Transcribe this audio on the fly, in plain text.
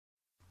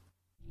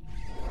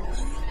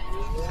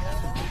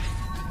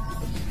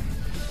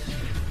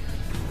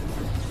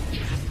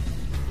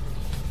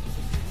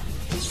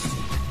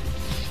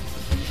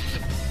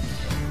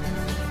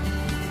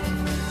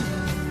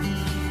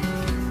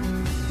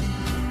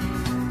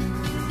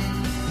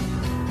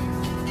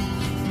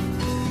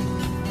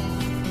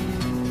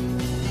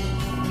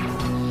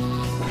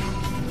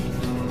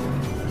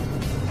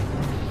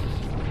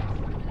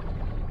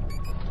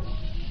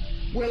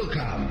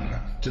Welcome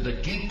to the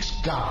Geek's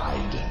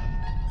Guide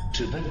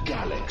to the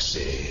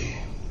Galaxy.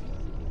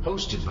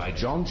 Hosted by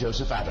John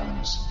Joseph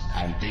Adams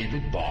and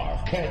David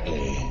Barr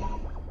Kirtley.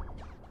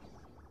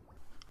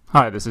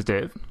 Hi, this is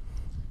Dave.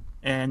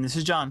 And this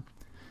is John.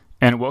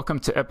 And welcome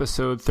to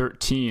episode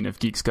 13 of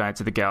Geek's Guide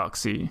to the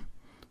Galaxy.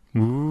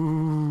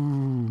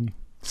 Ooh,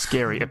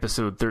 scary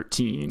episode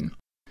 13.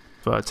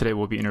 Today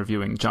we'll be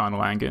interviewing John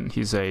Langan.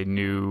 He's a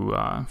new,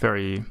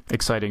 very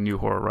exciting new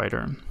horror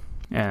writer.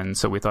 And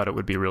so we thought it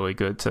would be really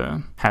good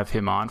to have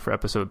him on for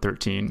episode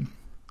 13.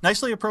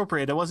 Nicely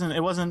appropriate. It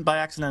wasn't by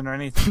accident or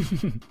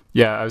anything.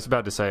 Yeah, I was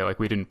about to say,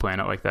 we didn't plan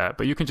it like that,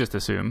 but you can just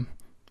assume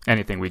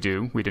anything we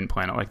do, we didn't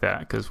plan it like that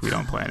because we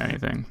don't plan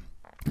anything.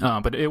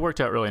 But it worked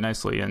out really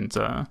nicely, and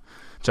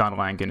John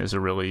Langan is a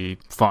really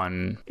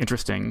fun,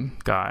 interesting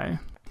guy.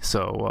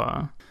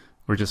 So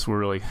we're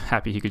really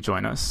happy he could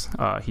join us.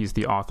 He's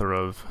the author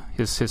of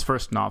his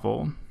first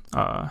novel,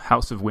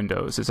 House of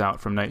Windows, is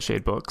out from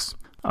Nightshade Books.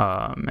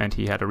 And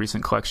he had a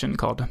recent collection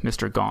called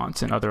Mr.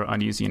 Gaunt and Other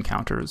Uneasy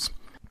Encounters.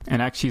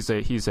 And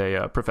actually, he's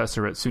a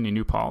professor at SUNY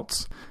New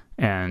Paltz,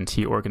 and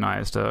he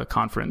organized a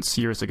conference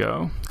years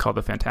ago called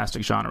the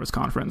Fantastic Genres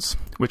Conference,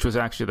 which was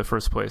actually the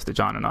first place that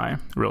John and I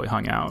really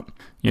hung out.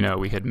 You know,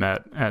 we had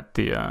met at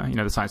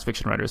the Science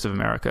Fiction Writers of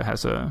America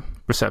has a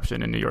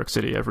reception in New York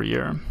City every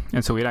year.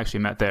 And so we'd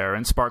actually met there,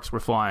 and sparks were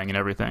flying and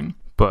everything.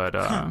 But,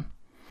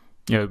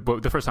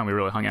 the first time we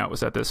really hung out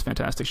was at this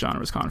Fantastic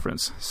Genres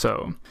Conference.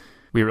 So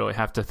we really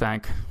have to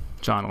thank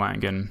John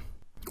Langan,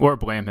 or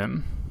blame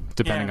him,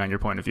 depending on your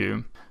point of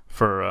view,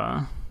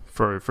 for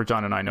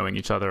John and I knowing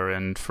each other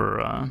and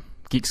for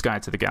Geek's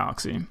Guide to the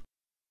Galaxy.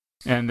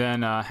 And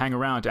then hang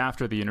around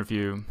after the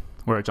interview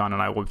where John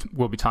and I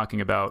will be talking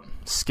about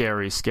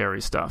scary,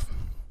 scary stuff.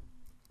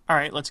 All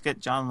right, let's get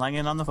John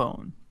Langan on the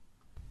phone.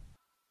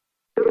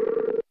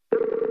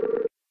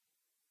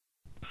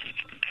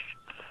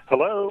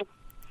 Hello.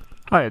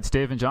 Hi, it's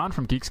Dave and John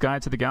from Geek's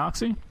Guide to the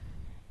Galaxy.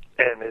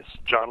 And it's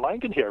John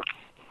Langan here.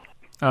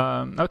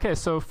 Okay,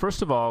 so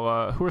first of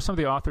all, who are some of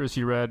the authors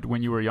you read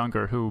when you were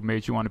younger who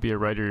made you want to be a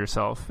writer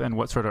yourself, and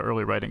what sort of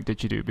early writing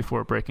did you do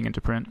before breaking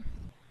into print?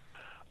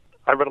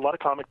 I read a lot of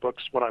comic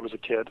books when I was a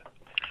kid.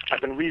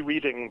 I've been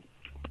rereading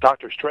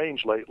Doctor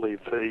Strange lately,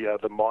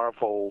 the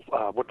Marvel,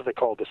 what do they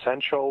call it,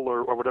 Essential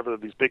or whatever,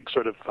 these big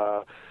sort of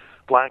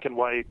black and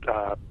white,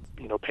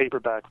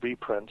 paperback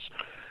reprints.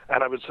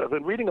 And I've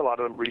been reading a lot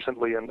of them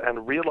recently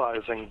and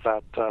realizing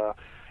that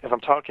if I'm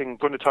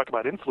going to talk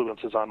about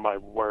influences on my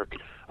work,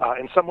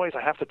 in some ways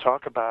I have to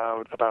talk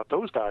about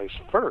those guys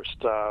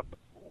first.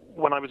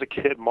 When I was a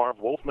kid, Marv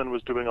Wolfman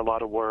was doing a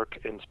lot of work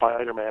in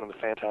Spider-Man and the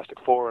Fantastic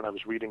Four, and I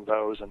was reading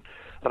those. And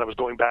then I was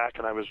going back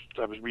and I was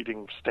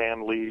reading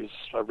Stan Lee's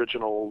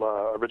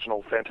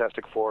original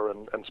Fantastic Four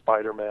and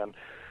Spider-Man.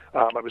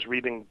 I was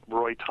reading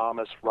Roy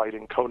Thomas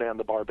writing Conan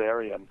the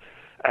Barbarian,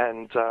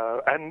 and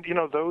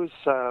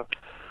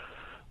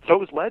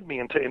those led me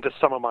into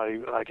some of my,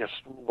 I guess,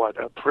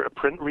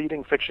 print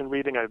reading, fiction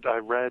reading. I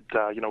read,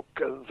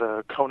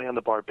 the Conan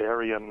the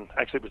Barbarian.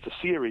 Actually, it was the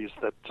series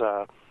that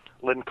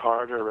Lynn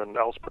Carter and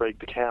Else Sprague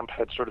de Camp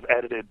had sort of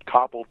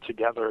cobbled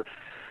together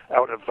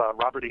out of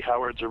Robert E.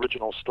 Howard's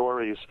original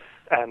stories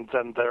and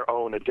then their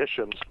own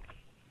editions.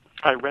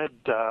 I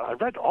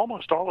read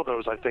almost all of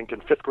those, I think, in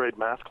fifth grade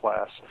math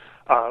class,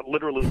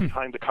 literally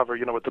behind the cover,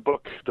 with the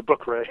book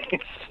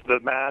raised,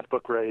 the math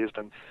book raised,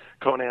 and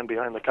Conan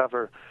behind the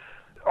cover.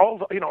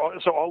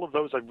 So all of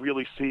those I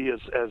really see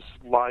as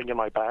lying in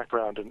my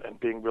background and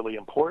being really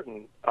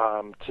important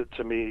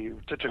to me,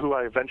 to who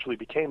I eventually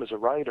became as a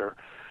writer.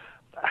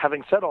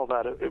 Having said all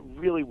that, it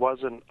really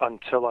wasn't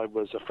until I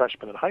was a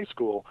freshman in high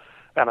school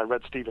and I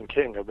read Stephen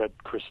King, I read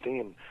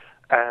Christine,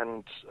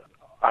 and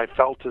I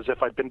felt as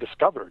if I'd been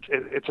discovered.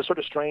 It's a sort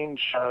of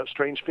strange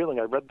feeling.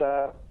 I read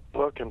that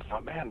book and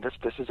thought, man,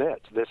 this is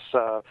it.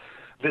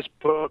 This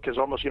book has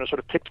almost, sort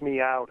of picked me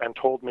out and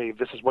told me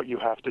this is what you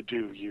have to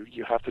do.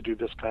 You have to do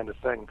this kind of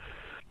thing.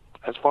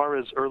 As far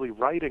as early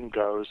writing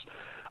goes,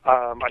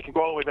 I can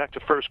go all the way back to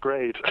first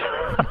grade.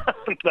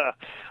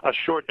 A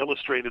short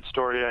illustrated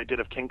story I did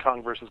of King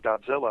Kong versus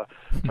Godzilla.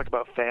 Talk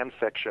about fan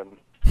fiction.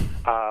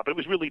 But it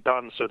was really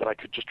done so that I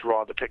could just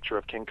draw the picture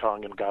of King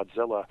Kong and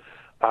Godzilla.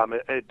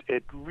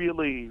 It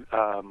really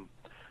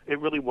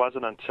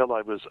wasn't until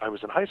I was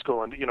in high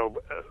school, and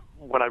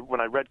when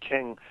I read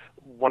King,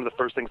 one of the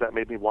first things that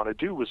made me want to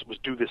do was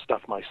do this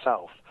stuff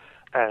myself.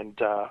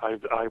 And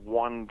I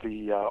won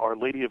the Our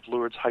Lady of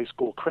Lourdes High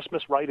School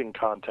Christmas Writing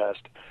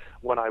Contest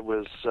when I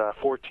was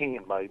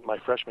 14, my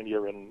freshman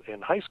year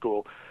in high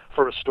school,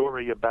 for a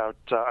story about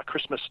a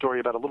Christmas story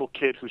about a little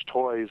kid whose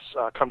toys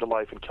come to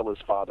life and kill his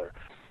father.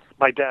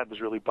 My dad was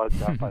really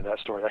bugged out by that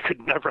story. I could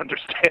never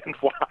understand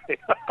why.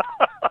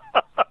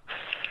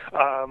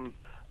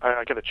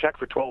 I got a check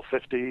for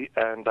 $12.50,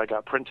 and I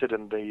got printed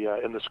in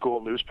the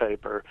school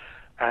newspaper,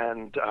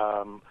 and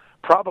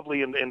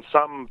probably in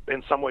some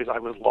ways I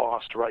was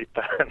lost right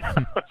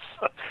then.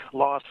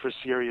 Lost for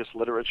serious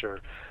literature.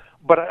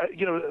 But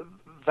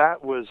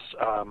that was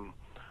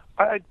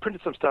I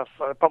printed some stuff,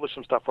 I published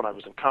some stuff when I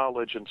was in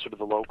college and sort of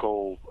the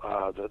local,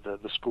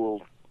 the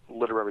school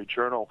literary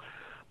journal.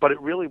 But it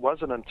really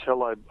wasn't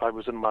until I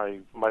was in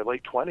my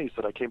late 20s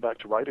that I came back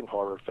to writing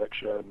horror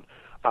fiction.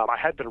 I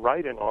had been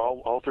writing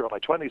all throughout my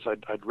 20s.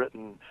 I'd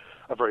written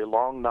a very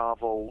long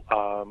novel,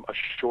 a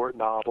short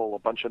novel, a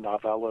bunch of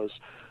novellas,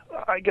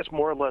 I guess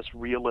more or less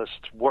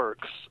realist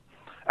works,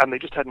 and they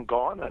just hadn't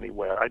gone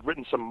anywhere. I'd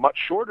written some much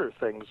shorter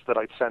things that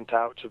I'd sent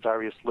out to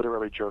various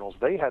literary journals.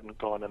 They hadn't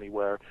gone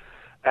anywhere.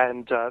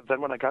 And then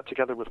when I got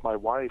together with my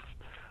wife,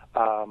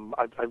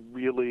 I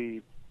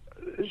really...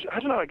 I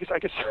don't know. I guess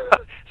it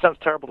sounds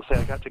terrible to say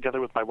I got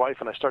together with my wife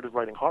and I started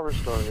writing horror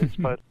stories,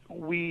 but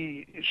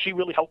she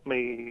really helped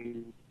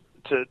me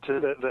to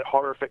that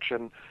horror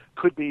fiction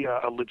could be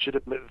a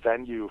legitimate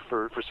venue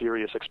for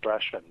serious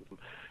expression.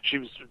 She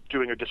was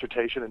doing her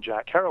dissertation in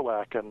Jack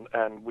Kerouac,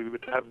 and we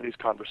would have these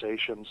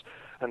conversations,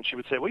 and she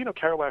would say, well,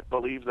 Kerouac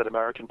believed that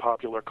American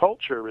popular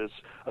culture is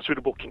a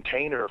suitable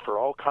container for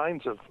all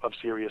kinds of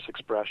serious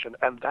expression,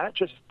 and that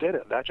just did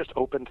it. That just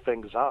opened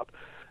things up.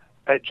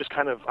 It just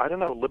kind of, I don't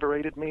know,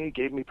 liberated me,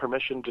 gave me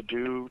permission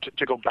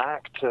to go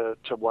back to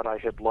what I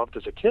had loved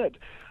as a kid,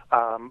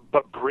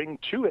 but bring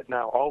to it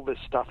now all this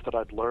stuff that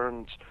I'd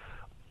learned,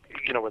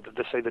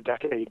 the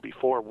decade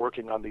before,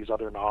 working on these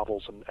other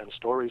novels and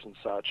stories and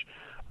such.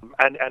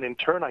 And in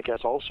turn, I guess,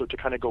 also to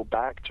kind of go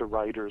back to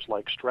writers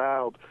like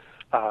Straub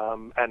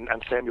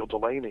and Samuel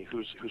Delany,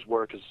 whose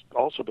work has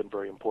also been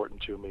very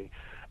important to me,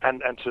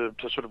 and to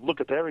sort of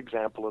look at their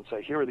example and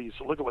say,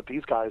 look at what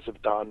these guys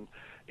have done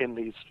in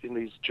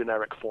these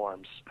generic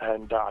forms,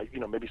 and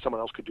maybe someone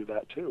else could do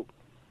that too.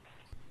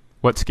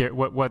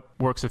 What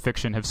works of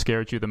fiction have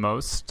scared you the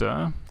most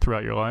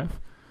throughout your life?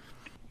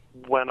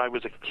 When I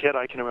was a kid,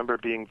 I can remember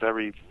being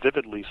very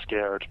vividly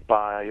scared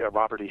by a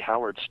Robert E.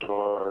 Howard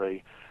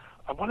story.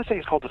 I want to say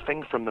it's called The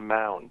Thing from the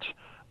Mound.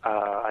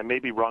 I may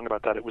be wrong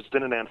about that. It was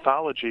in an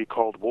anthology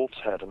called Wolf's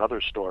Head and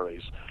Other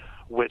Stories,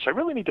 which I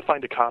really need to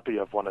find a copy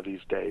of one of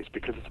these days,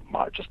 because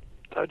I just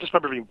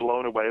remember being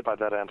blown away by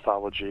that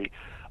anthology.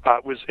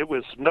 It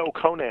was no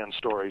Conan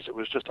stories. It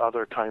was just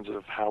other kinds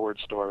of Howard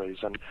stories,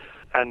 and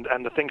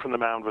The Thing from the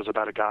Mound was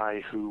about a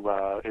guy who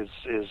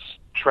is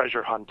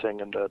treasure hunting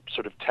in the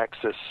sort of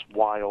Texas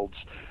wilds,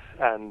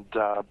 and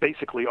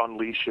basically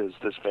unleashes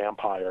this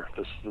vampire,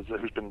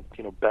 who's been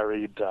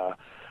buried,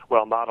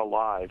 not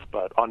alive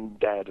but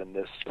undead in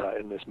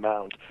this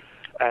mound,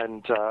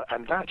 and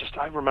that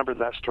I remember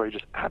that story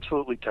just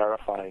absolutely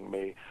terrifying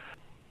me.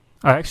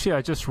 I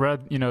just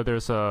read,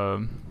 there's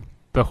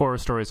the horror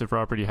stories of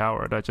Robert E.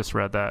 Howard. I just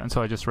read that, and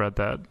so I just read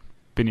that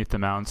Beneath the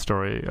Mound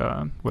story,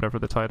 whatever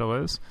the title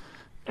is,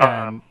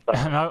 and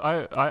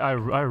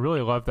I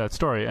really love that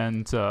story,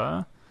 and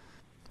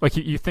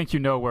you think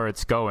where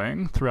it's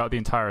going throughout the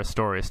entire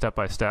story, step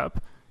by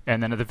step,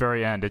 and then at the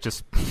very end, it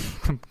just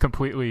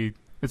completely,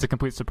 it's a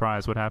complete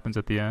surprise what happens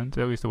at the end.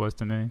 At least it was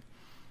to me.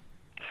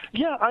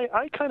 Yeah,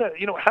 I kind of,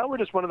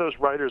 Howard is one of those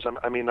writers.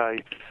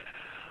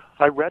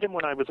 I read him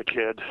when I was a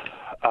kid.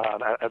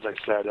 As I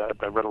said,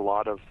 I read a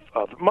lot of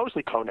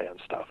mostly Conan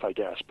stuff, I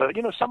guess, but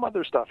some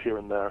other stuff here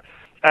and there.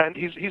 And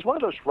he's one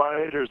of those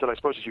writers that I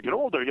suppose as you get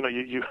older,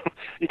 you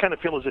kind of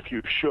feel as if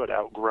you should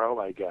outgrow,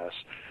 I guess.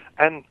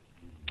 And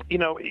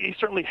he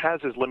certainly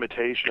has his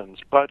limitations,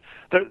 but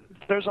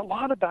there's a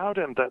lot about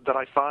him that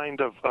I find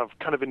of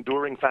kind of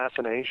enduring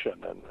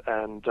fascination,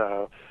 and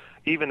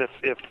even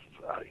if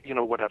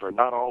whatever,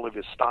 not all of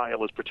his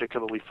style is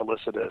particularly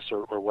felicitous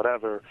or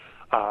whatever,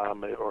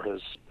 or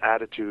his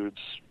attitudes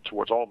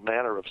towards all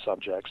manner of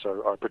subjects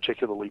are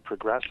particularly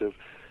progressive,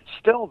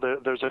 still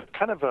there's a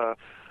kind of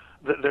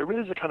there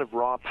is a kind of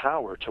raw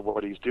power to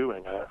what he's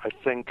doing. I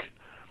think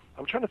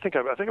I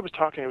was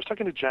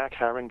talking to Jack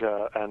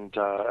Haringa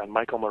and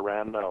Michael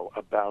Morano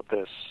about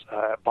this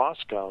at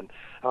Boscone.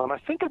 I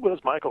think it was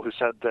Michael who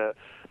said that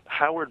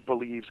Howard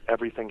believes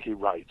everything he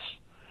writes.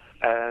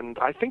 And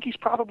I think he's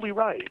probably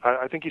right.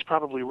 I think he's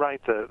probably right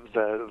that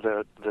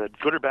the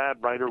good or bad,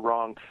 right or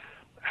wrong,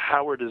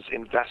 Howard is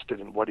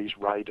invested in what he's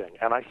writing.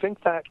 And I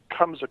think that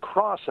comes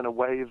across in a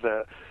way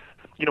that,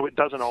 it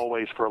doesn't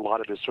always for a lot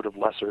of his sort of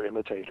lesser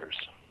imitators.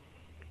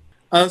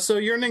 So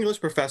you're an English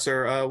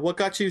professor. What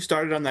got you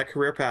started on that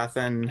career path,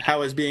 and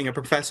how has being a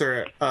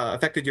professor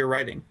affected your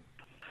writing?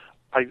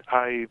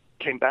 I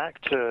came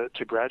back to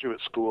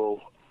graduate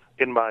school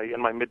in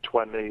my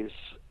mid-20s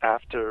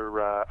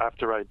after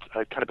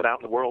I'd kind of been out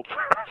in the world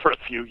for a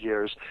few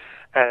years,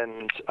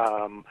 and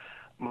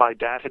my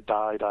dad had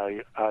died.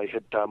 I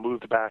had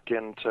moved back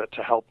in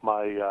to help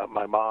my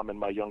mom and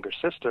my younger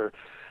sister,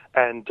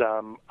 and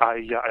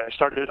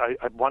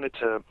I wanted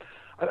to,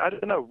 I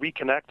don't know,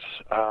 reconnect,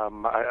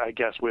 I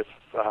guess, with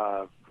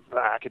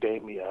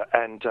academia,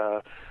 and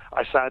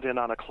I sat in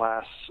on a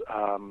class,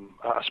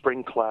 a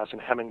spring class in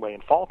Hemingway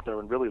and Faulkner,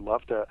 and really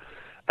loved it.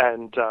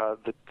 And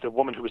the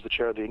woman who was the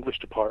chair of the English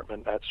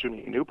department at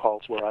SUNY New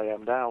Paltz, where I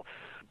am now,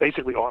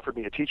 basically offered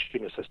me a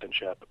teaching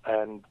assistantship,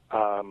 and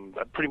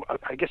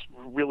I guess,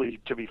 really,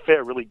 to be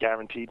fair, really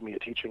guaranteed me a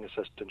teaching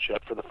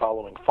assistantship for the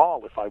following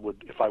fall if I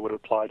would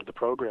apply to the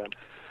program.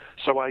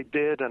 So I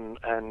did, and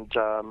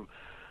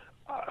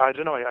I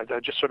don't know, I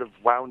just sort of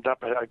wound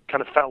up, I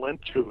kind of fell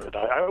into it.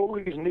 I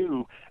always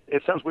knew,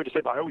 it sounds weird to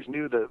say, but I always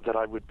knew that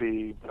I would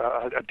be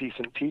a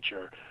decent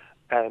teacher.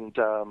 And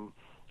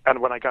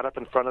when I got up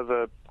in front of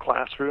the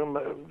classroom,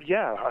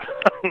 yeah,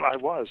 I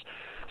was.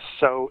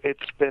 So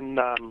it's been,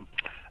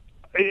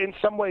 in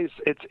some ways,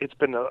 it's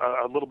been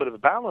a little bit of a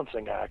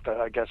balancing act,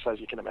 I guess, as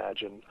you can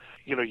imagine.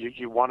 You know,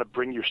 you want to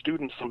bring your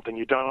students something.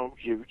 You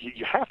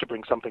have to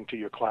bring something to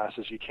your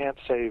classes. You can't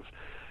save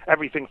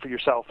everything for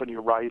yourself and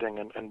your writing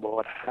and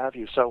what have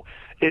you. So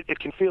it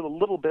can feel a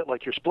little bit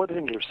like you're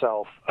splitting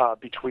yourself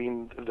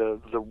between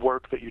the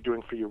work that you're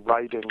doing for your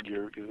writing,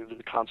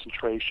 the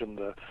concentration,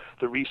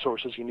 the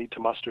resources you need to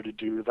muster to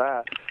do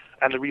that,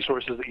 and the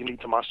resources that you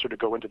need to muster to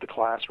go into the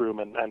classroom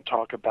and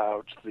talk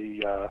about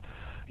the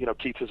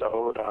Keats's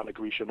Ode on a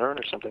Grecian urn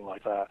or something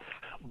like that.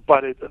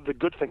 But the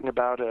good thing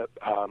about it,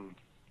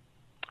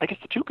 I guess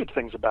the two good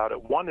things about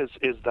it, one is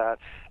that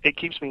it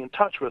keeps me in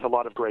touch with a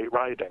lot of great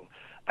writing.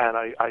 And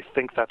I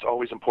think that's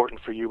always important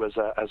for you as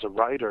a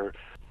writer.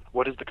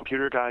 What does the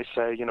computer guy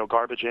say? You know,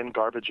 garbage in,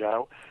 garbage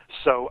out.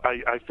 So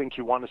I think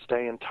you want to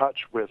stay in touch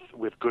with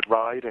good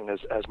writing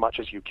as much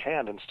as you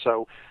can. And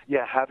so,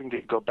 yeah, having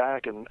to go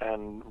back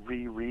and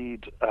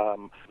reread,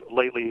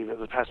 lately,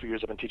 the past few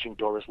years I've been teaching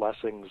Doris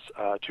Lessing's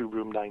To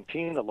Room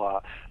 19 a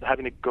lot. And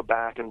having to go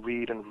back and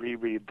read and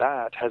reread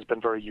that has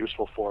been very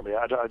useful for me.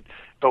 I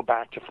go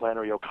back to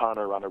Flannery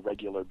O'Connor on a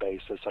regular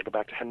basis. I go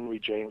back to Henry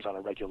James on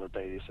a regular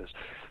basis.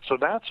 So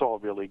that's all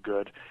really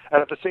good.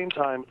 And at the same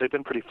time, they've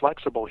been pretty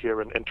flexible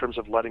here in terms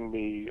of letting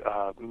me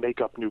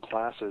make up new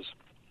classes.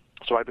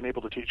 So I've been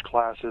able to teach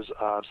classes,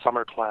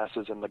 summer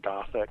classes in the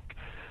Gothic.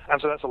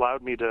 And so that's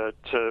allowed me to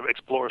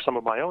explore some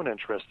of my own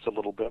interests a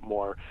little bit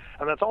more.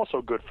 And that's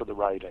also good for the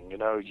writing. You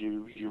know,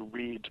 you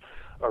read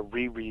or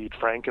reread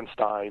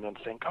Frankenstein and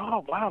think,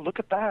 oh, wow, look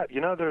at that. You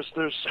know, there's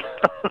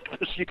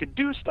you could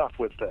do stuff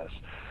with this.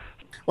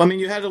 Well, I mean,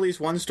 you had at least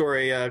one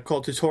story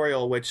called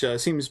Tutorial, which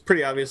seems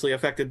pretty obviously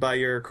affected by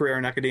your career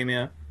in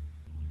academia.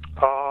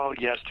 Oh,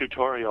 yes,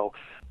 Tutorial.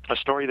 A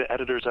story that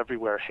editors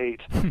everywhere hate,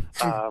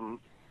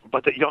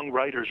 but that young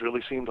writers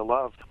really seem to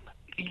love.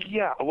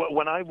 Yeah,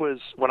 when I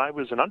was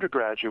an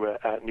undergraduate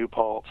at New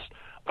Paltz,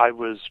 I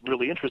was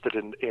really interested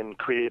in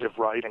creative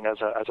writing as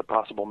a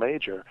possible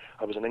major.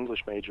 I was an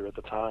English major at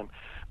the time,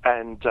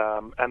 and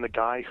the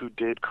guy who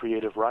did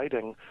creative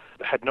writing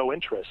had no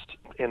interest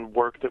in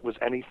work that was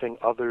anything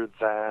other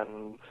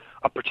than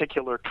a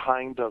particular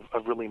kind of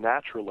really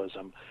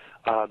naturalism.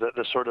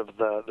 The sort of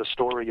the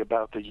story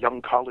about the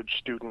young college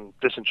student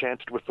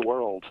disenchanted with the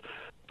world.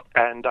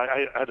 And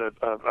I had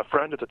a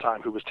friend at the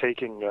time who was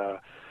taking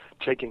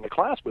a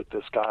class with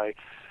this guy,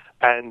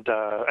 and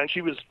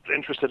she was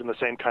interested in the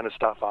same kind of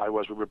stuff I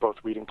was. We were both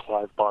reading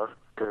Clive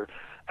Barker,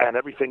 and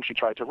everything she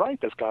tried to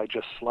write, this guy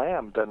just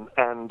slammed.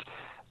 And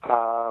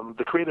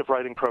the creative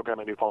writing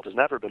program at New Paltz has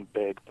never been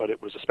big, but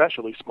it was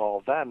especially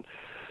small then.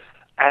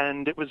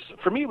 And it was,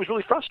 for me, it was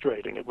really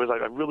frustrating. It was,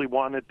 I really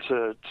wanted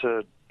to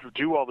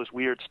do all this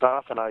weird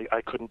stuff, and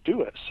I couldn't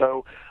do it.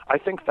 So I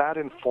think that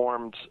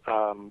informed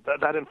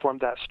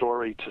that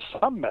story to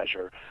some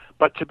measure.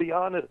 But to be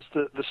honest,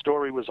 the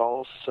story was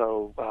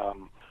also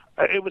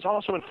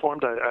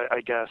informed,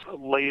 I guess,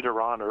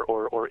 later on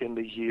or in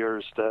the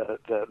years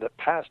that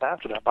passed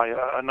after that by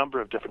a number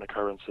of different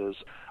occurrences.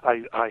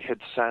 I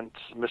had sent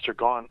Mr.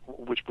 Gaunt,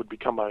 which would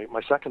become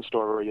my second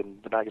story in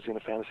the magazine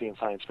of fantasy and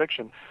science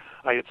fiction.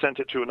 I had sent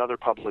it to another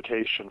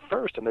publication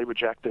first, and they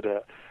rejected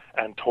it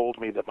and told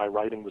me that my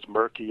writing was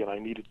murky and I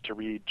needed to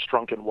read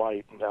Strunk and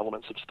White and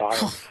Elements of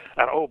Style.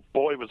 And oh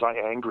boy, was I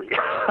angry.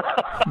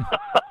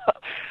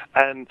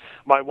 And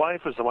my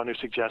wife was the one who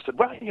suggested,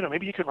 well,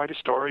 maybe you could write a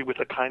story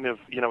with a kind of,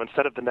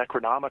 instead of the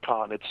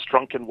Necronomicon, it's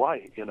Strunk and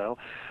White, and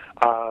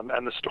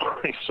the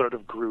story sort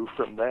of grew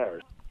from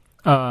there.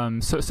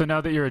 So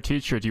now that you're a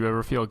teacher, do you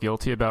ever feel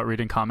guilty about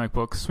reading comic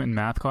books in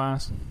math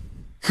class?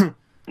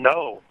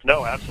 No,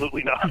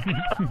 absolutely not.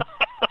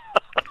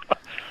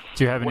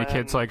 Do you have any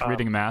kids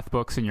reading math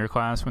books in your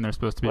class when they're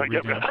supposed to be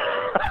reading?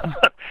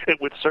 It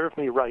would serve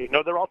me right.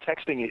 No, they're all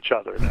texting each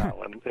other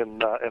now in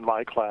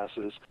my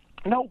classes.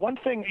 No, one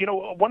thing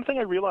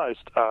I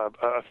realized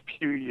a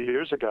few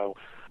years ago,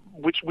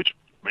 which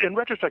in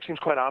retrospect seems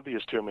quite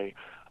obvious to me,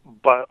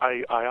 but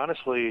I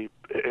honestly,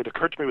 it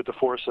occurred to me with the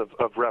force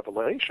of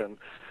revelation,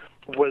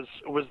 was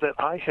that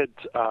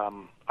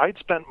I'd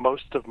spent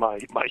most of my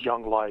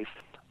young life,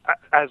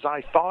 as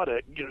I thought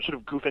it, sort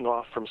of goofing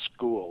off from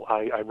school.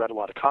 I read a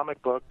lot of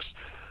comic books.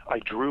 I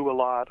drew a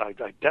lot.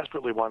 I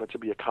desperately wanted to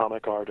be a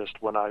comic artist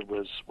when I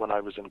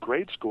was in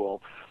grade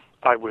school.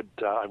 I would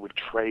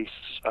trace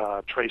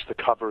the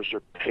covers or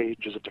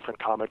pages of different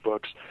comic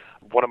books.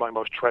 One of my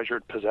most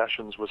treasured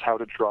possessions was How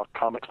to Draw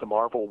Comics the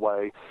Marvel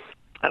Way.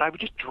 And I would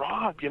just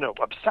draw,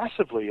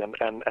 obsessively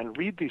and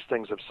read these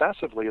things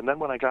obsessively. And then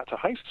when I got to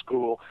high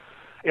school,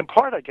 in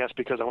part, I guess,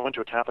 because I went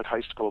to a Catholic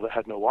high school that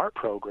had no art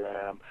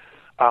program,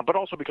 but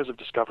also because of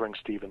discovering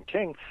Stephen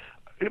King,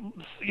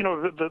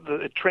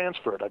 it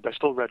transferred. I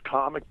still read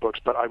comic books,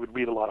 but I would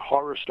read a lot of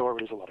horror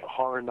stories, a lot of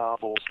horror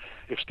novels.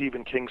 If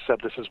Stephen King said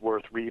this is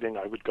worth reading,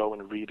 I would go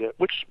and read it,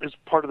 which is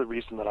part of the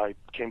reason that I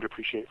came to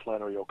appreciate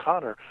Flannery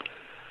O'Connor.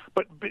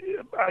 But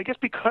I guess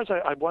because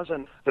I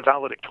wasn't the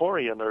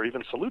valedictorian or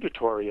even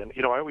salutatorian,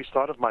 I always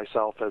thought of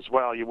myself as,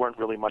 well, you weren't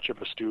really much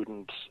of a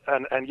student.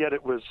 And yet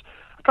it was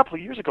a couple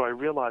of years ago I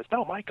realized,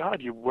 no, my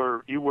God, you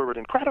were an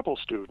incredible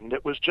student.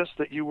 It was just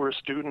that you were a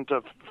student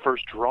of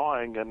first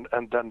drawing and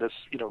then this,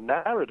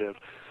 narrative.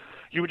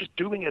 You were just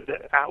doing it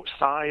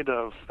outside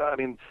of,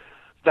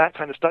 that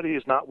kind of study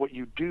is not what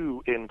you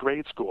do in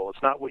grade school.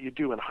 It's not what you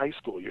do in high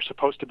school. You're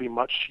supposed to be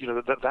much,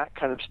 that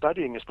kind of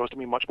studying is supposed to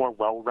be much more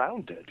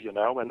well-rounded,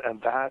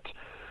 and that,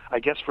 I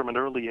guess from an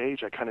early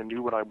age, I kind of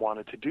knew what I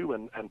wanted to do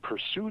and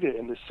pursued it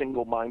in this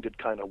single-minded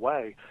kind of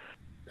way.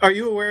 Are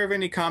you aware of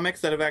any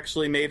comics that have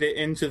actually made it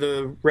into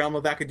the realm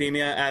of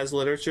academia as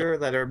literature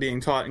that are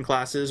being taught in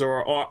classes,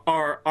 or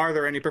are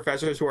there any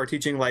professors who are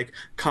teaching, like,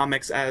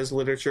 comics as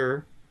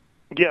literature?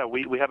 Yeah,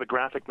 we have a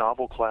graphic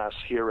novel class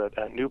here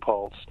at New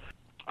Paltz.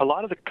 A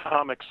lot of the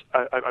comics,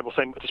 I will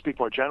say, to speak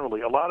more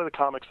generally, a lot of the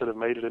comics that have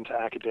made it into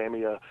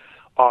academia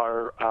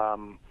are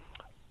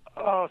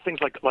things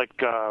like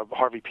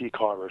Harvey P.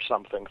 Carr or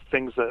something,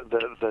 things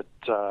that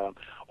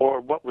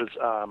or what was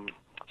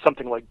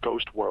something like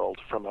Ghost World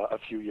from a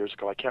few years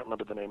ago. I can't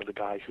remember the name of the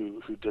guy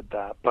who did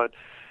that, but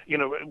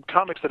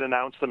comics that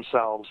announce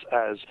themselves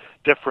as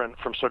different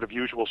from sort of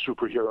usual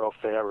superhero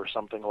fare or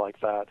something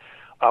like that.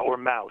 Or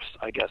Mouse,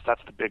 I guess. That's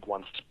the big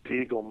one,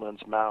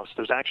 Spiegelman's Mouse.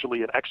 There's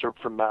actually an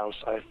excerpt from Mouse,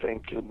 I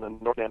think, in the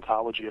Norton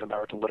Anthology in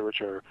American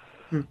Literature,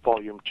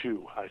 Volume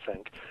 2, I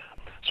think.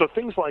 So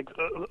things like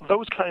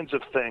those kinds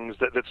of things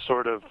that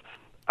sort of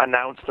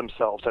announce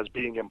themselves as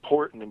being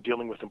important and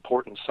dealing with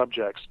important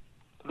subjects,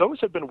 those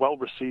have been well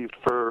received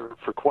for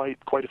quite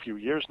a few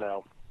years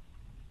now.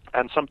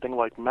 And something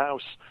like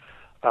Mouse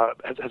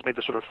has made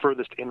the sort of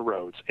furthest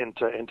inroads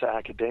into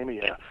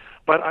academia.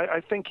 But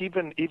I think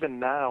even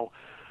now,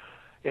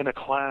 in a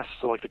class,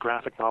 so like the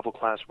graphic novel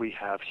class we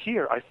have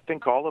here, I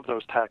think all of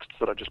those texts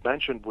that I just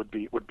mentioned would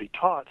be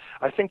taught.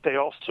 I think they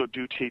also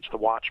do teach The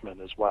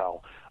Watchmen as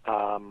well,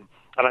 and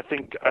I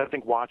think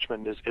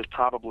Watchmen is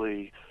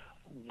probably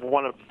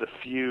one of the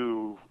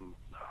few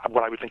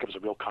what I would think of as a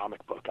real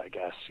comic book, I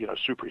guess.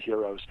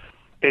 Superheroes.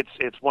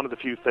 It's one of the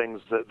few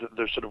things that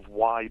there's sort of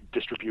wide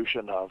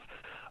distribution of.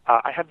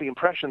 I have the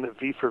impression that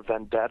V for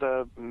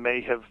Vendetta may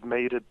have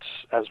made it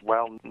as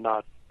well,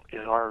 not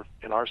in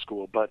our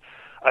school, but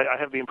I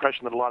have the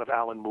impression that a lot of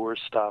Alan Moore's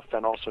stuff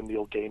and also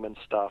Neil Gaiman's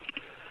stuff,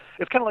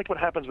 it's kind of like what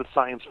happens with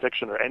science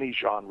fiction or any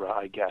genre,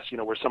 I guess,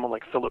 where someone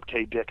like Philip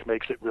K. Dick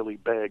makes it really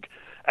big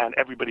and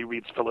everybody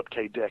reads Philip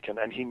K. Dick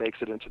and he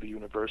makes it into the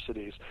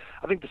universities.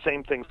 I think the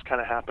same things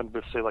kind of happened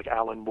with, say, like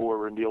Alan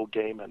Moore or Neil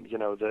Gaiman,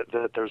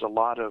 that there's a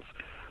lot of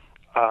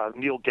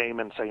Neil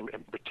Gaiman, say in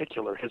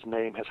particular, his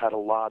name has had a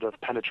lot of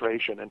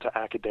penetration into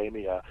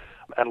academia,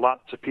 and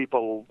lots of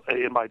people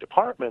in my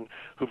department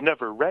who've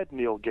never read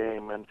Neil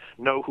Gaiman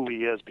know who he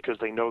is because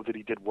they know that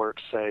he did work,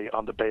 say,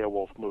 on the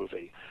Beowulf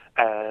movie,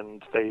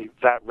 and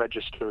that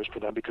registers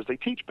for them because they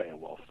teach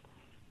Beowulf.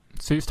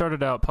 So you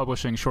started out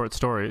publishing short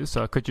stories.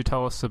 Could you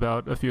tell us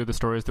about a few of the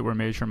stories that were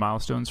major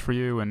milestones for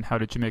you, and how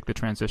did you make the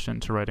transition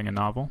to writing a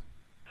novel?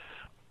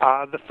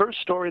 The first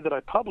story that I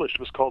published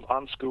was called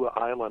On Skua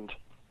Island.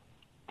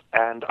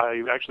 And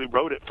I actually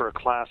wrote it for a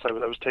class. I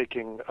was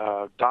taking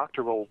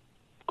doctoral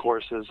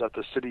courses at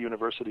the City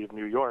University of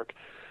New York,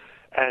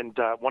 and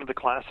one of the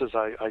classes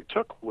I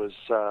took was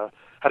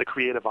had a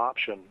creative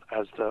option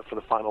for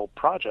the final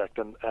project,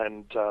 and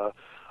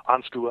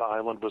On Skua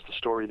Island was the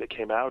story that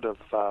came out of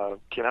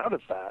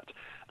that.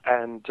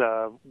 And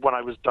when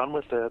I was done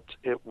with it,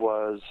 it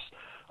was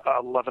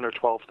 11 or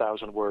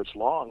 12,000 words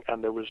long,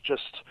 and there was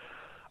just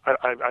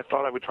I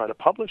thought I would try to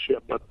publish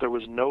it, but there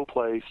was no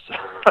place,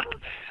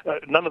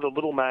 none of the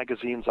little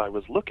magazines I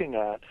was looking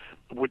at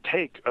would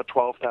take a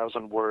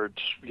 12,000-word,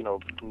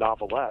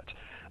 novelette.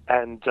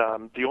 And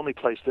the only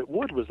place that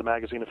would was the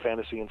Magazine of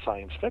Fantasy and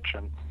Science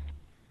Fiction.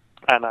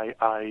 And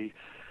I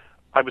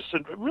was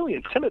really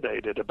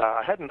intimidated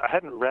about. I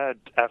hadn't read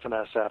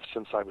F&SF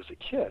since I was a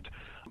kid,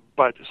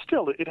 but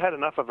still, it had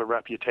enough of a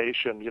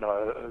reputation.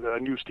 A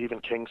new Stephen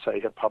King, say,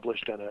 had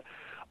published in it.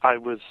 I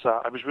was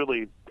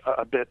really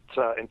a bit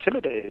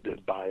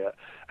intimidated by it,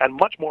 and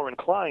much more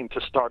inclined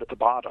to start at the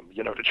bottom.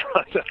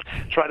 To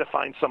try to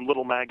find some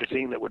little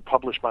magazine that would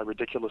publish my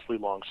ridiculously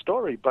long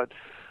story. But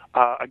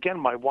again,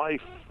 my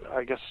wife,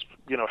 I guess,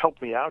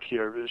 helped me out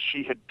here.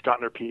 She had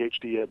gotten her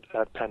PhD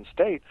at Penn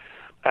State.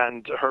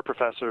 And her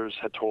professors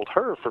had told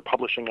her, for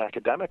publishing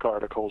academic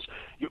articles,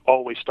 you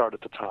always start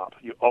at the top.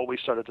 You always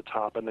start at the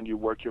top, and then you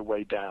work your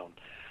way down.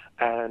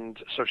 And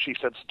so she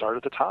said, start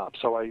at the top.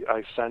 So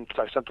I sent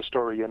the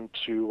story in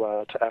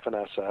to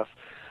FNSF,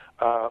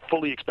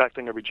 fully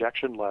expecting a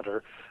rejection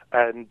letter.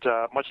 And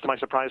much to my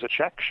surprise, a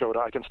check showed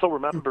up. I can still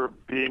remember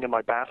being in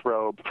my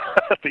bathrobe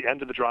at the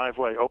end of the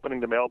driveway, opening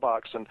the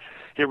mailbox, and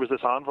here was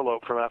this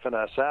envelope from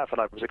FNSF, and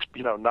I was,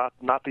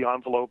 not the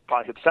envelope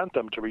I had sent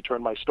them to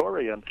return my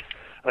story. And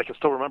I can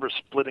still remember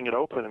splitting it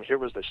open, and here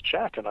was this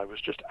check, and I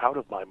was just out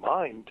of my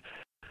mind.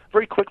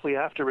 Very quickly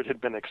after it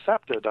had been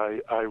accepted,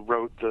 I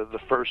wrote the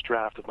first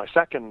draft of my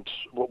second,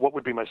 what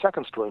would be my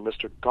second story,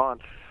 Mr.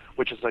 Gaunt,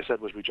 which, as I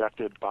said, was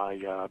rejected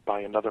by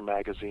another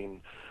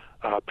magazine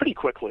pretty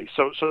quickly.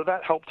 So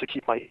that helped to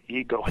keep my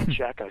ego in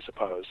check, I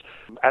suppose.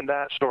 And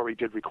that story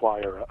did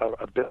require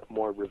a bit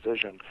more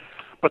revision.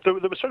 But there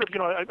was sort of,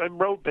 I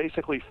wrote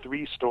basically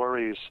 3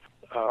 stories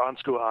on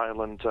School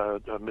Island,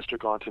 Mr.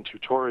 Gaunt and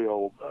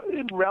Tutorial,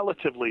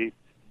 relatively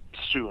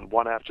soon,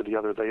 one after the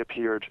other. They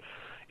appeared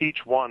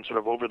each one sort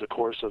of over the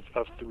course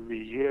of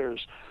 3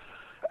 years.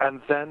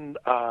 And then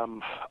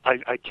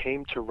I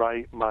came to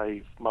write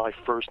my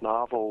first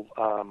novel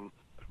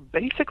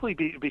basically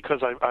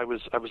because I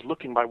was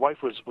looking. My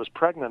wife was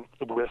pregnant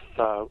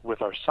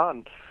with our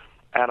son,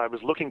 and I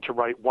was looking to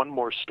write one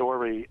more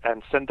story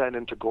and send that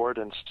into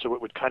Gordon's, so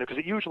it would kind of, because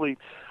it usually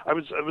I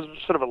was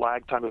sort of a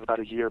lag time of about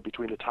a year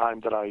between the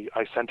time that I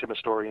sent him a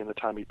story and the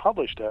time he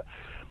published it.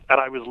 And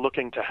I was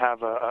looking to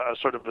have a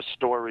sort of a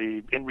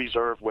story in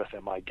reserve with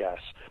him, I guess,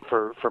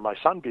 for my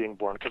son being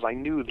born, because I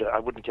knew that I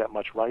wouldn't get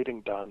much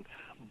writing done.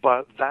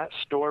 But that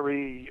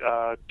story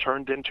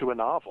turned into a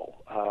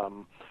novel,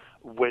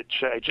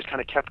 which it just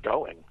kind of kept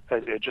going.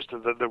 It just,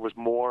 there was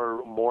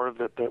more of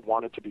it that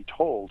wanted to be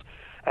told.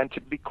 And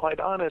to be quite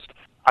honest,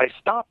 I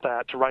stopped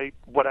that to write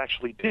what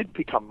actually did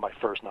become my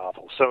first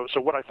novel. So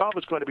what I thought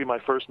was going to be my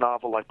first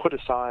novel, I put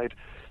aside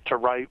to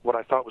write what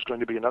I thought was going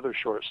to be another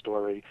short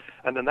story.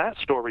 And then that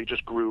story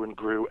just grew and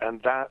grew,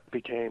 and that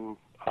became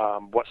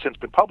what's since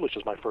been published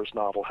as my first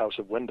novel, House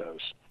of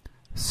Windows.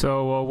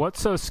 So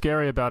what's so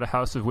scary about A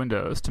House of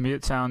Windows? To me,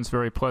 it sounds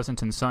very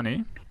pleasant and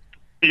sunny.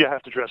 You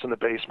have to dress in the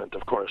basement,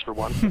 of course, for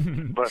one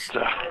thing. But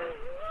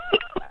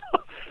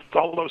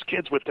all those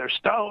kids with their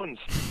stones.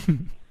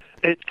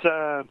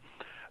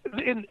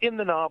 In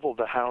the novel,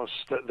 the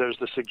house, there's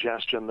the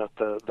suggestion that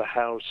the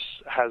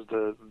house has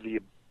the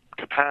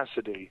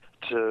capacity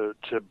to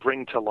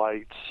bring to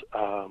light,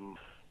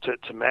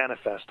 to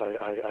manifest,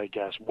 I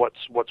guess,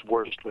 what's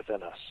worst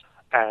within us,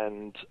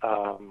 and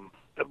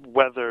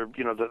whether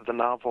the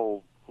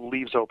novel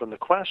leaves open the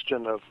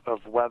question of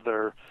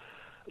whether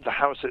the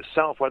house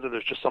itself, whether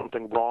there's just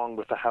something wrong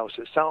with the house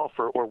itself,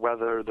 or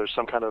whether there's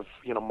some kind of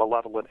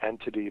malevolent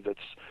entity that's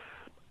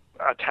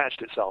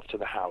attached itself to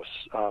the house,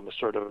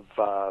 sort of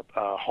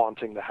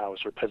haunting the house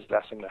or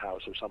possessing the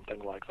house or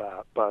something like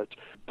that. But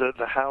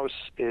the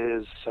house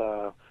is,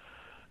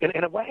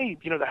 in a way,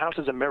 the house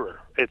is a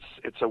mirror.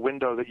 It's a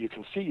window that you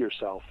can see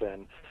yourself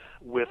in,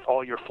 with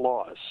all your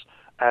flaws,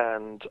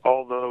 and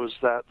all those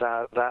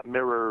that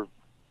mirror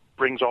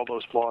brings all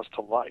those flaws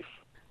to life.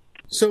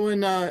 So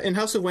in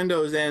House of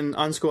Windows and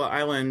On School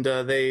Island,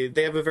 they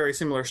have a very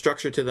similar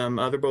structure to them.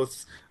 They're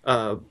both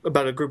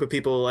about a group of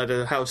people at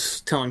a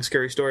house telling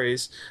scary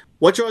stories.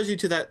 What draws you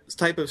to that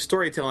type of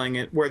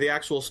storytelling, where the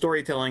actual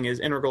storytelling is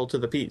integral to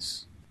the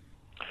piece?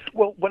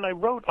 Well, when I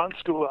wrote On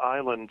School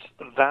Island,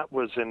 that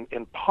was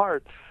in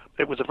part.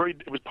 It was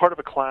part of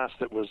a class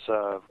that was.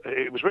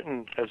 It was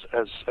written as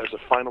a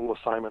final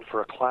assignment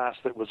for a class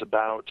that was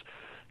about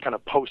kind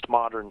of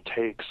postmodern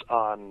takes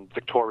on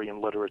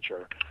Victorian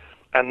literature.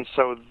 And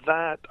so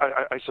that,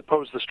 I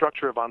suppose, the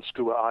structure of On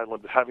School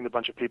Island, having a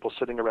bunch of people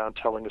sitting around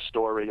telling a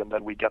story, and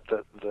then we get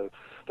the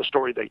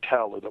story they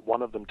tell, or that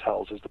one of them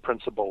tells, is the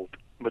principal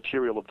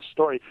material of the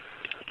story.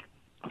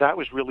 That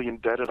was really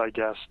indebted, I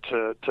guess,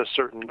 to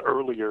certain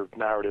earlier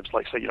narratives,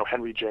 like, say,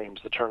 Henry James,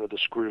 The Turn of the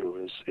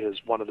Screw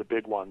is one of the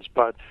big ones.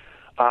 But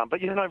I've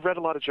read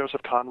a lot of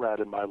Joseph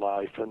Conrad in my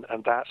life, and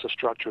that's a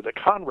structure that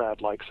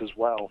Conrad likes as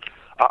well,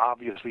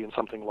 obviously in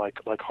something like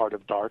Heart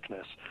of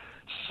Darkness.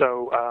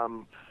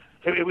 So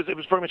it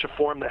was very much a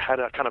form that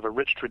had a kind of a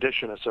rich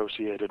tradition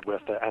associated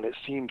with it, and it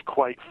seemed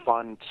quite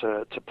fun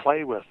to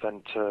play with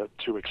and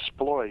to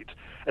exploit,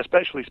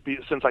 especially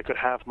since I could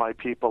have my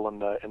people in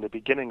the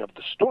beginning of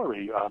the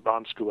story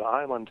on School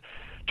Island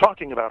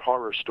talking about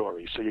horror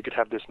stories, so you could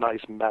have this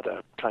nice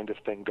meta kind of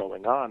thing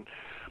going on.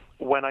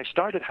 When I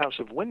started House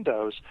of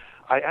Windows,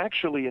 I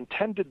actually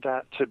intended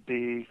that to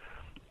be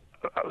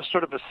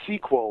sort of a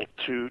sequel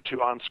to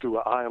On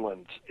School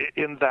Island,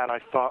 in that I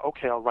thought,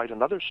 okay, I'll write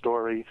another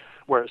story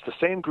where it's the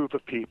same group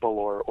of people,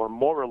 or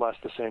more or less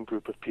the same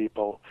group of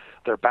people.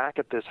 They're back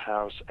at this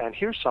house, and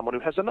here's someone who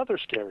has another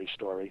scary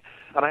story.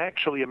 And I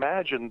actually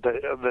imagined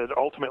that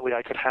ultimately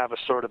I could have a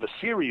sort of a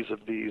series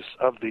of these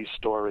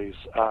stories,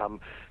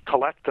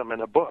 collect them in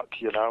a book,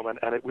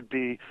 and it would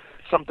be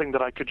something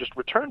that I could just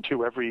return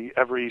to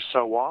every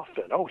so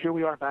often. Oh, here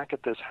we are back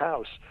at this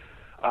house.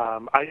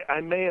 I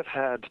may have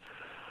had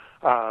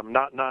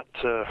not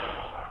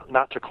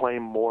to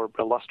claim more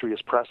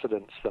illustrious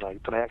precedents than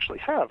I actually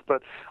have,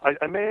 but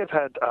I may have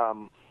had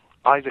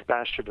Isaac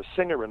Bashevis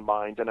Singer in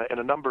mind, and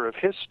a number of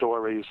his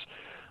stories.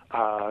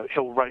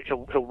 He'll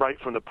write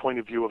from the point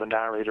of view of a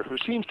narrator who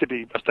seems to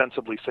be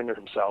ostensibly Singer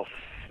himself,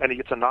 and he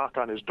gets a knock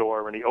on his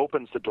door, and he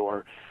opens the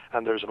door,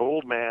 and there's an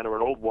old man or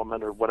an old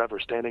woman or whatever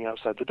standing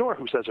outside the door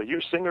who says, "Are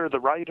you Singer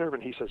the writer?"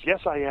 And he says,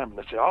 "Yes, I am." And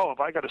they say, "Oh,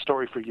 have I got a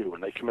story for you?"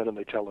 And they come in and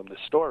they tell him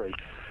this story.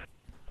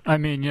 I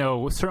mean,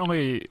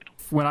 certainly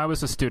when I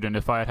was a student,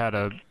 if I had had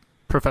a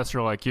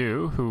professor like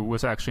you who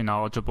was actually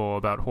knowledgeable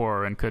about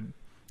horror and could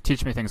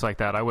teach me things like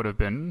that, I would have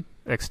been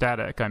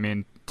ecstatic. I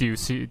mean, do you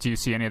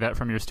see any of that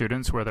from your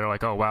students where they're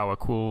like, oh wow, a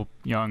cool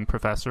young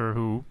professor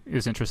who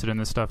is interested in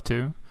this stuff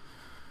too?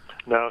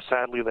 No,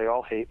 sadly, they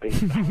all hate me.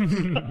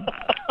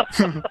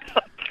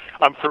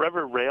 I'm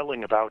forever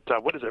railing about,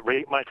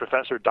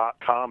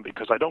 ratemyprofessor.com,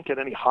 because I don't get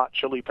any hot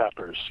chili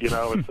peppers.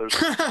 If there's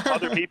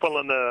other people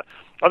in the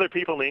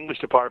English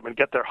department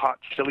get their hot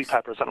chili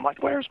peppers, and I'm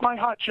like, where's my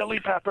hot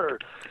chili pepper?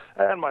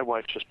 And my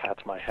wife just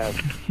pats my head.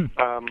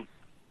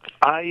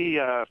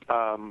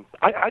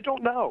 I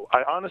don't know.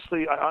 I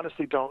honestly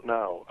don't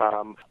know.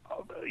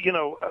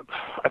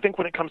 I think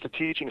when it comes to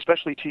teaching,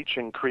 especially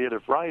teaching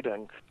creative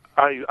writing,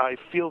 I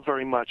feel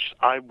very much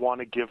I want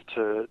to give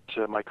to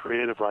my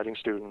creative writing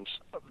students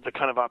the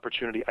kind of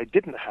opportunity I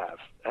didn't have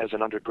as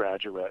an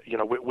undergraduate,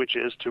 which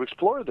is to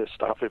explore this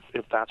stuff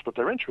if that's what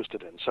they're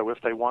interested in. So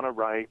if they want to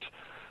write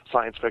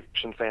science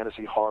fiction,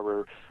 fantasy,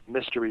 horror,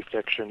 mystery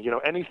fiction,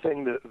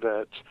 anything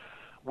that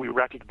we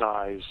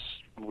recognize,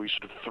 we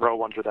sort of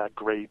throw under that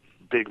great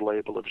big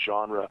label of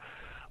genre,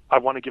 I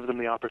want to give them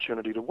the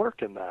opportunity to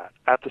work in that.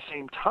 At the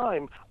same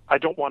time, I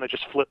don't want to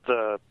just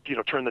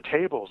turn the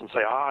tables and say,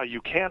 you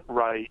can't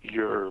write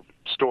your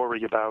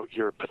story about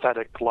your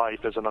pathetic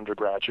life as an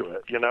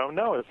undergraduate.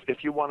 No,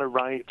 if you want to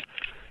write,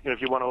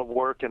 if you want to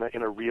work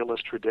in a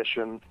realist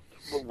tradition,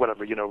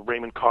 whatever,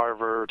 Raymond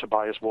Carver,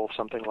 Tobias Wolff,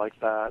 something like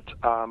that,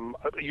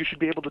 you should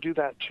be able to do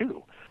that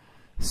too.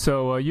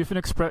 So you've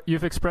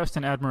expressed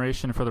an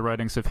admiration for the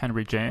writings of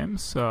Henry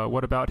James.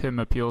 What about him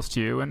appeals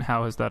to you, and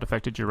how has that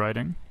affected your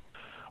writing?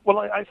 Well,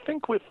 I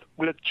think with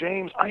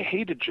James, I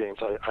hated James.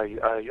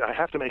 I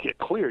have to make it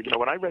clear.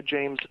 When I read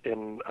James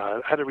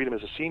I had to read him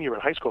as a senior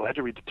in high school. I had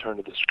to read The Turn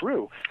of the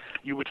Screw.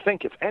 You would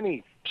think if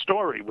any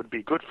story would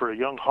be good for a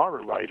young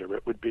horror writer,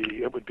 it would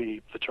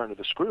be The Turn of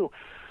the Screw.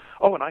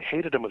 Oh, and I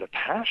hated him with a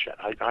passion.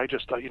 I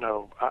just,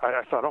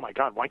 I thought, oh my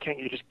God, why can't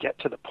you just get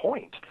to the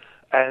point?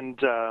 And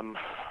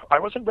I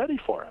wasn't ready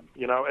for him.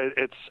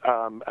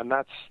 And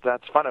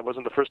that's fun. It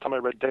wasn't the first time I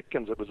read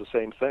Dickens. It was the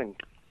same thing.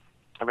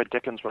 I read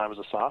Dickens when I was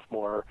a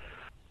sophomore.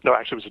 No,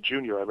 actually, I was a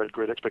junior. I read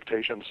Great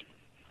Expectations,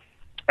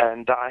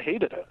 and I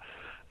hated it.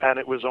 And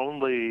it was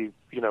only,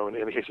 in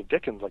the case of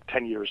Dickens, like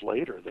 10 years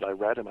later that I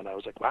read him, and I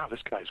was like, wow, this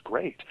guy's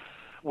great.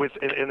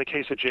 In the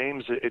case of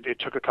James, it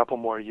took a couple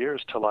more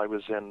years till I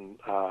was in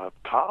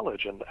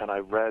college, and I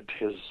read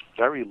his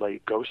very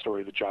late ghost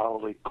story, The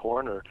Jolly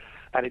Corner,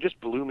 and it just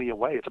blew me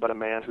away. It's about a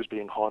man who's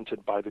being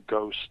haunted by the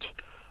ghost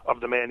of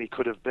the man he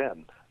could have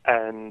been.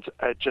 And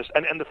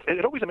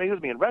it always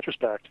amazes me in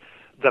retrospect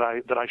that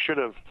should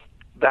have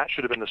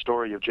been the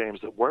story of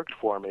James that worked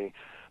for me,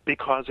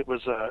 because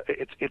it's a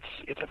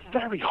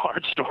very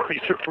hard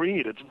story to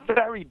read. It's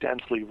very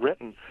densely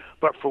written,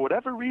 but for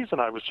whatever reason,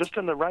 I was just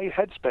in the right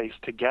headspace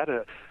to get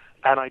it,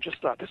 and I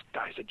just thought, this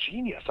guy's a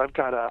genius. I've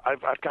got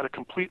to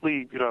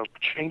completely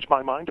change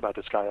my mind about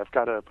this guy. I've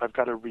got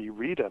to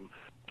reread him.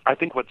 I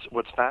think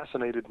what's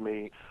fascinated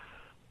me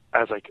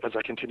as I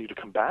continue to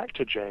come back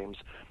to James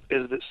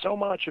is that so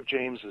much of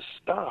James's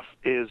stuff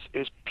is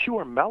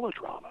pure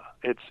melodrama.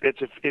 It's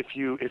if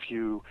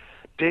you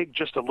dig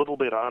just a little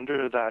bit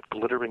under that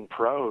glittering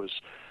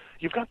prose,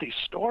 you've got these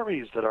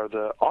stories that are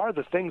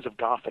the things of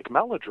Gothic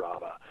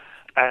melodrama,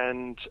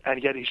 and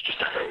yet he's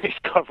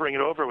covering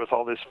it over with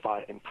all this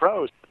fine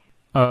prose.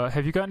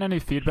 Have you gotten any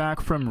feedback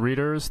from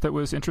readers that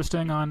was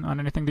interesting on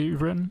anything that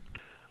you've written?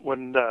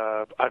 When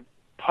I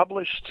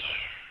published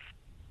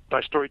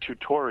my story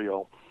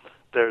tutorial,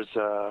 there's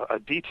a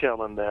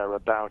detail in there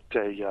about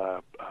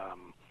a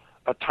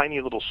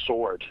tiny little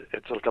sword.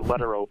 It's like a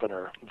letter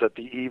opener that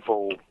the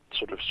evil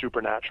sort of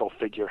supernatural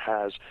figure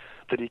has,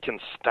 that he can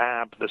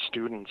stab the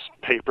student's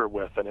paper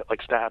with, and it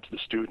like stabs the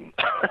student,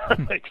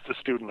 makes the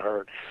student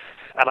hurt.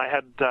 And I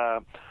had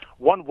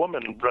one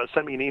woman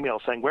send me an email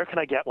saying, where can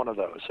I get one of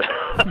those?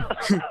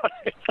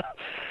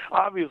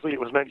 Obviously it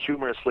was meant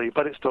humorously,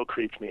 but it still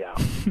creeped me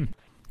out.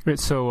 Great.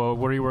 So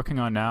what are you working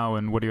on now,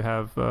 and what do you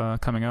have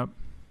coming up?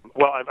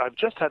 Well, I've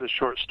just had a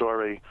short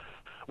story,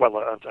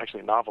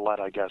 actually a novelette,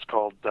 I guess,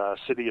 called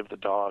City of the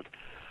Dog,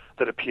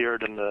 that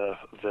appeared in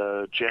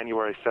the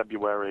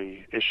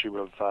January-February issue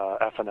of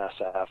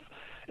FNSF.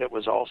 It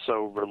was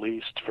also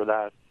released for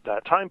that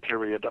time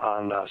period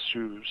on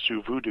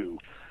Sue Voodoo.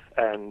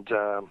 And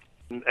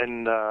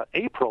in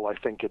April, I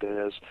think it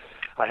is,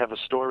 I have a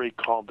story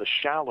called The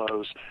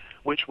Shallows,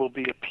 which will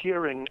be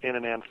appearing in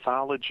an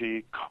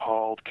anthology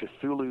called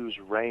Cthulhu's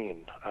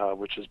Reign,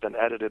 which has been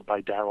edited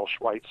by Daryl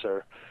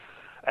Schweitzer,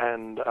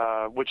 and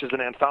which is an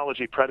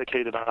anthology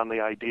predicated on the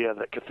idea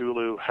that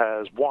Cthulhu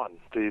has won.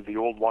 The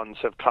old ones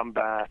have come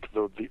back.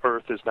 The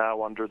earth is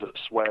now under the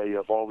sway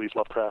of all these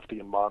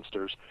Lovecraftian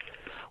monsters.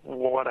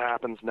 What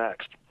happens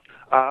next?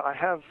 I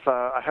have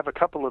a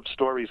couple of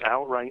stories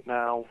out right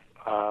now.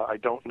 I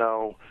don't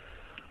know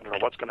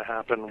what's going to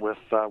happen with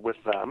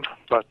them,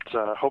 but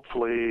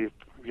hopefully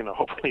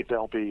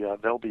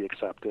they'll be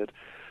accepted.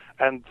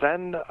 And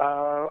then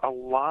a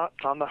lot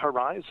on the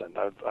horizon.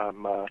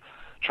 I'm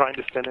trying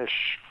to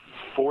finish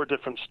 4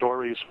 different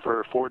stories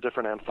for 4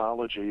 different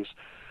anthologies.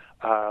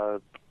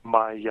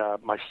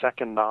 My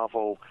second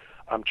novel,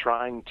 I'm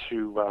trying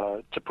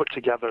to put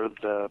together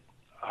the.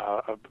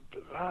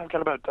 I've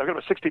got about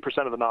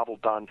 60% of the novel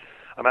done.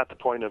 I'm at the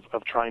point of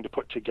trying to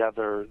put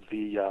together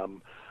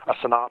a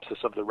synopsis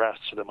of the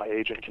rest so that my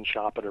agent can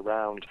shop it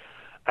around,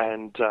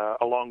 and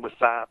along with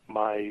that,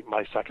 my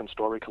second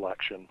story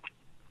collection.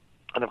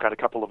 And I've got a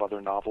couple of other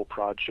novel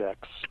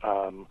projects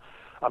I'm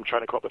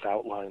trying to come up with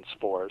outlines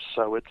for.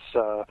 So it's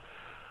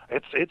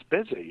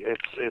busy.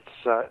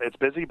 It's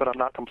busy, but I'm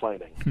not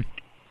complaining.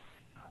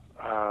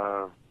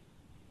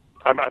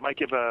 I might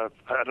give a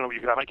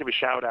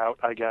shout out,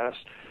 I guess,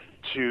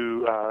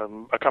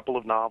 to a couple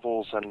of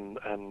novels and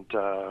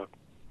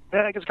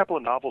I guess a couple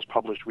of novels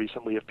published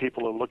recently if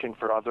people are looking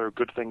for other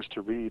good things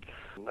to read.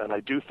 And I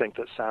do think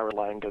that Sarah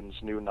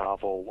Langan's new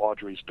novel,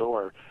 Audrey's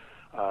Door,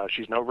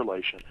 she's no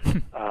relation,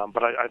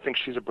 but I think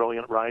she's a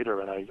brilliant writer,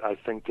 and I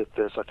think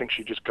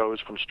she just goes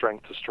from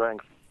strength to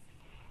strength.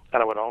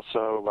 And I would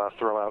also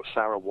throw out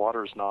Sarah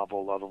Waters'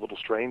 novel, The Little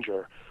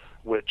Stranger,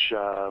 which,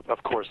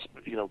 of course,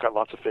 got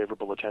lots of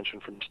favorable attention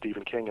from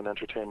Stephen King and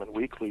Entertainment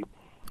Weekly.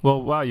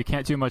 Well, wow, you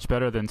can't do much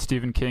better than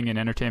Stephen King and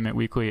Entertainment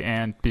Weekly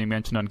and being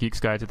mentioned on Geek's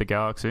Guide to the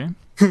Galaxy.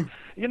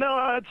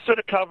 It sort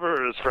of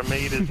covers from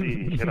A to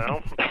Z,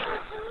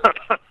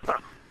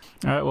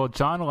 All right, well,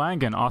 John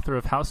Langan, author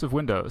of House of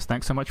Windows,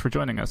 thanks so much for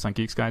joining us on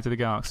Geek's Guide to the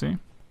Galaxy.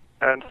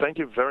 And thank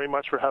you very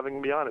much for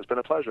having me on. It's been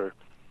a pleasure.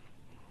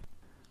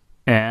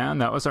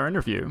 And that was our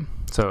interview.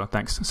 So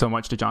thanks so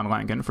much to John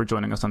Langan for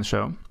joining us on the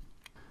show.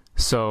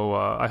 So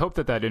I hope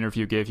that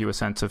interview gave you a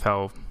sense of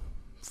how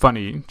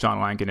funny John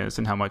Langan is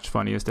and how much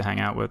fun he is to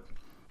hang out with.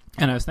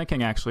 And I was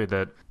thinking, actually,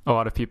 that a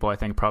lot of people, I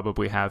think,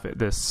 probably have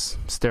this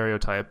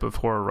stereotype of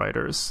horror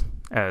writers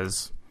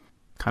as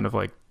kind of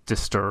like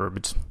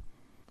disturbed,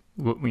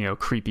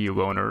 creepy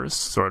loners,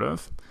 sort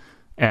of.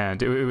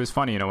 And it was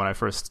funny, when I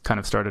first kind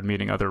of started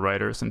meeting other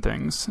writers and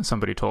things,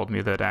 somebody told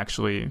me that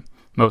actually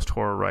most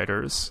horror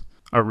writers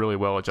are really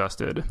well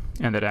adjusted,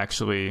 and that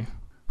actually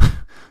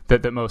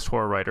that most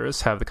horror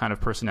writers have the kind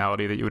of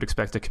personality that you would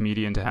expect a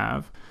comedian to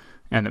have,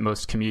 and that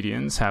most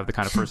comedians have the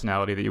kind of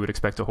personality that you would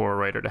expect a horror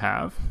writer to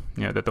have.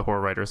 That the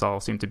horror writers all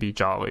seem to be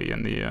jolly,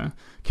 and the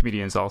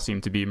comedians all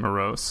seem to be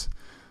morose.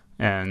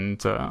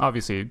 And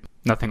obviously,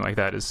 nothing like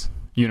that is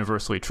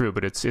universally true,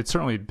 but it's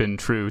certainly been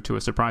true to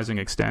a surprising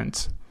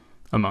extent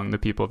among the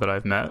people that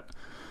I've met.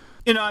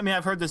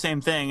 I've heard the same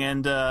thing,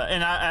 and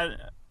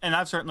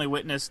I've certainly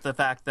witnessed the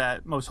fact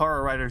that most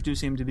horror writers do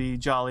seem to be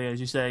jolly, as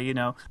you say.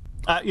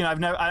 I don't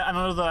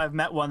know that I've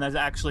met one that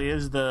actually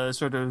is the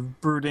sort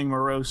of brooding,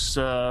 morose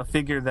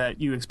figure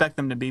that you expect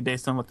them to be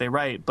based on what they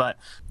write. But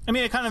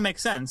it kind of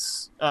makes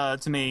sense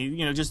to me.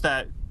 Just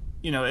that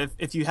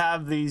if you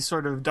have these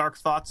sort of dark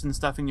thoughts and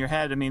stuff in your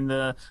head,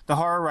 the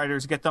horror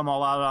writers get them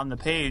all out on the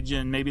page,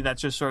 and maybe that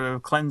just sort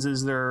of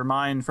cleanses their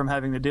mind from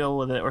having to deal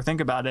with it or think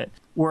about it.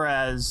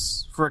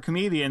 Whereas for a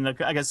comedian,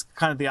 I guess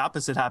kind of the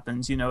opposite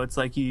happens. It's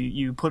like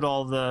you put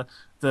all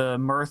the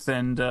mirth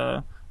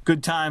and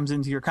good times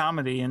into your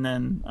comedy, and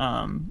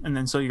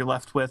then so you're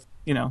left with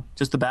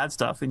just the bad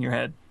stuff in your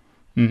head.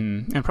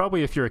 Mm-hmm. And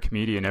probably if you're a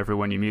comedian,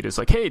 everyone you meet is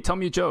like, "Hey, tell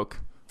me a joke,"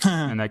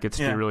 and that gets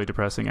to be really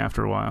depressing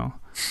after a while.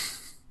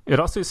 It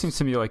also seems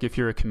to me like if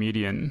you're a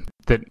comedian,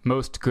 that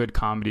most good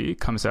comedy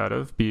comes out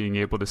of being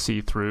able to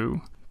see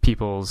through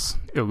people's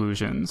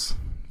illusions,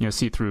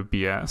 see through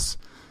BS.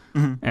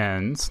 Mm-hmm.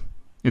 And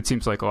it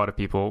seems like a lot of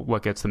people,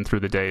 what gets them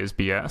through the day is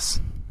BS.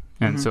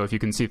 And so if you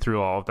can see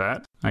through all of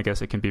that, I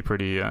guess it can be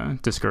pretty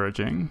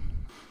discouraging.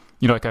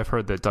 Like I've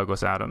heard that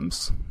Douglas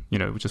Adams,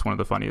 which is one of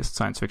the funniest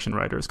science fiction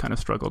writers, kind of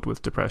struggled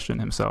with depression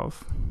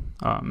himself.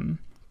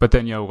 But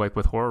then, like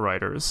with horror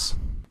writers,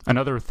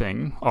 another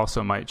thing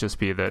also might just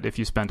be that if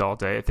you spend all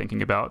day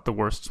thinking about the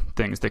worst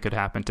things that could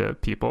happen to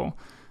people,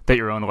 that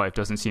your own life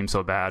doesn't seem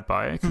so bad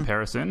by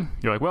comparison.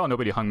 You're like, well,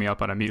 nobody hung me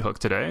up on a meat hook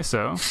today,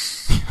 so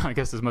I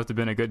guess this must have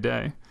been a good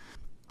day.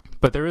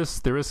 But there is,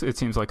 it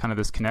seems like, kind of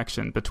this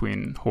connection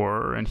between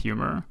horror and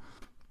humor,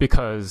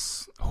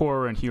 because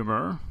horror and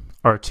humor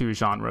are two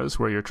genres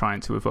where you're trying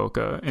to evoke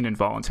an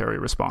involuntary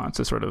response,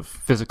 a sort of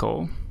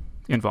physical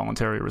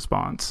involuntary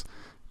response,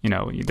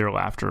 either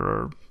laughter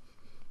or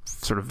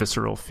sort of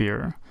visceral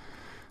fear.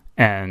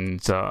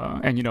 And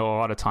a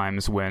lot of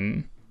times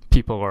when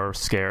people are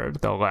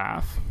scared, they'll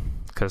laugh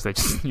because they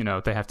just,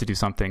 they have to do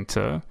something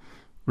to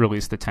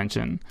release the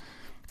tension.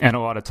 And a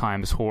lot of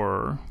times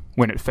horror,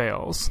 when it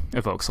fails,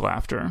 evokes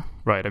laughter,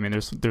 right?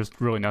 There's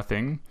really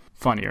nothing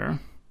funnier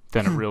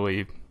than a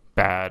really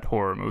bad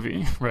horror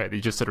movie, right?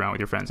 You just sit around with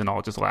your friends and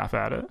all just laugh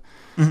at it.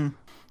 Mm-hmm.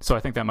 So I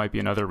think that might be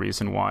another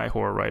reason why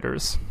horror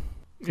writers,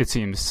 it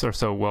seems, are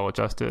so well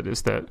adjusted,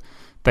 is that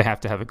they have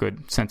to have a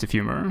good sense of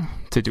humor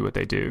to do what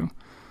they do.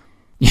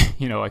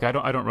 Like I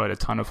don't write a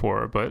ton of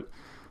horror, but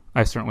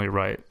I certainly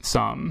write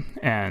some,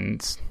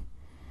 and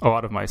a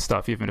lot of my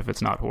stuff, even if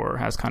it's not horror,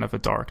 has kind of a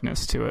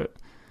darkness to it.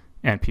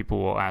 And people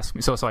will ask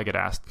me, so I get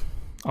asked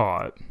a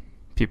lot.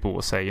 People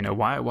will say,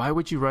 why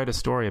would you write a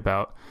story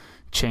about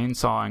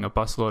chainsawing a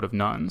busload of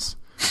nuns?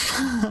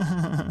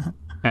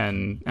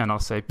 and I'll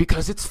say,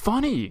 because it's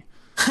funny.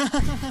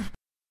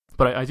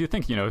 But I do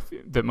think,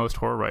 that most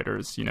horror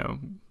writers,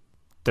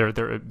 they're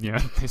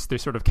they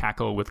sort of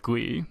cackle with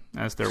glee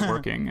as they're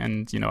working.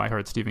 And I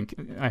heard Stephen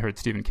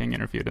King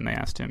interviewed, and they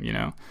asked him,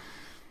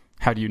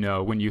 how do you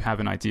know when you have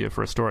an idea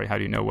for a story? How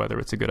do you know whether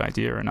it's a good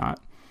idea or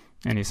not?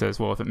 And he says,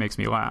 well, if it makes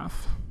me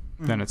laugh,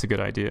 then it's a good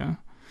idea.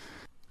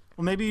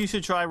 Well, maybe you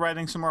should try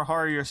writing some more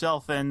horror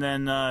yourself, and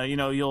then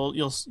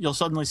you'll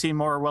suddenly seem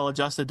more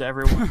well-adjusted to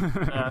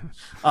everyone.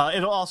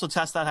 It'll also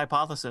test that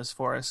hypothesis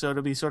for us, so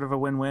it'll be sort of a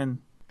win-win.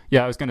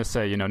 Yeah, I was going to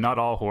say, not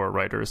all horror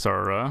writers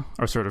are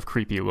sort of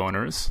creepy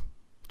loners.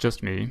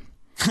 Just me.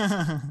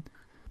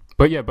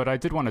 But I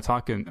did want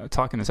to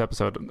talk in this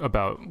episode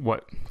about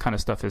what kind of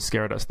stuff has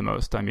scared us the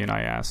most. I mean,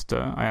 I asked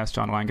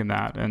John Langan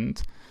that,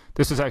 and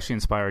this was actually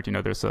inspired.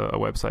 There's a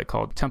website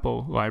called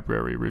Temple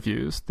Library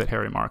Reviews that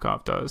Harry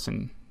Markov does,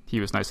 and he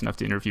was nice enough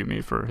to interview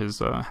me for his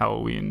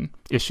Halloween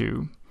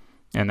issue,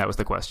 and that was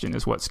the question: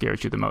 is what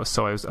scared you the most?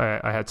 So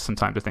I had some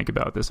time to think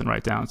about this and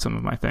write down some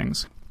of my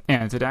things.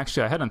 And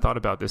I hadn't thought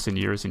about this in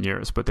years and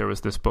years, but there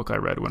was this book I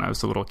read when I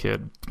was a little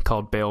kid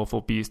called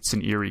Baleful Beasts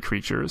and Eerie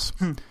Creatures.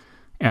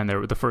 And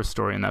the first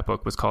story in that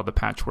book was called The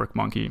Patchwork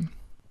Monkey.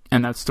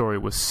 And that story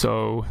was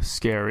so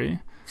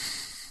scary.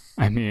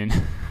 I mean,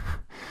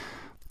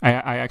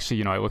 I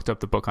actually, I looked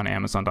up the book on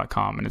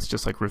Amazon.com, and it's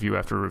just like review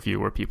after review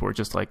where people are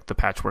just like, The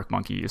Patchwork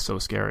Monkey is so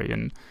scary.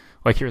 And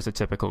like, here's a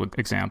typical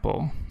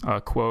example.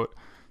 Quote,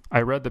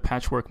 I read The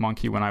Patchwork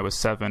Monkey when I was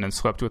 7 and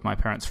slept with my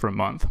parents for a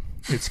month.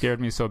 It scared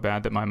me so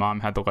bad that my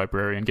mom had the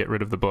librarian get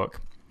rid of the book.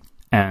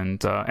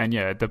 And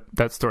yeah,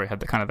 that story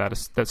had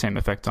that same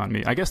effect on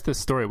me. I guess this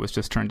story was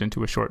just turned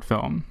into a short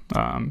film.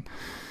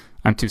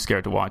 I'm too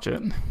scared to watch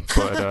it,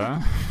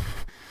 but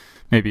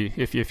maybe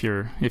if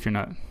you're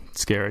not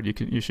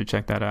scared, you should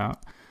check that out.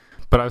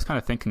 But I was kind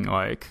of thinking,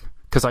 like,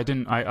 because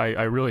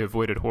I really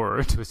avoided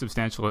horror to a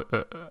substantial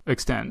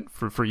extent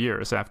for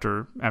years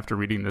after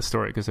reading this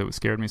story, because it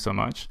scared me so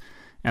much.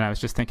 And I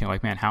was just thinking,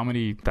 like, man, how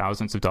many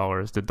thousands of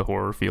dollars did the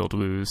horror field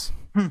lose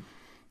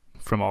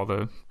from all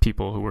the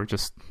people who were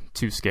just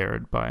too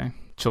scared by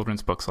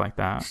children's books like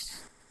that?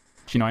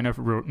 I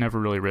never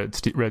really read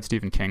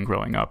Stephen King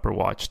growing up, or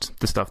watched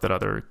the stuff that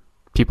other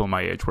people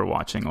my age were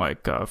watching,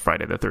 like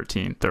Friday the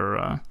 13th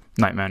or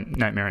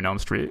Nightmare on Elm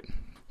Street,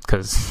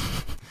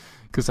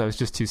 because I was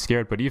just too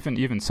scared. But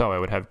even so, I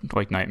would have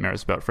like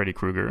nightmares about Freddy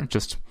Krueger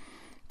just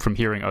from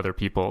hearing other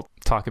people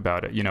talk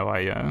about it.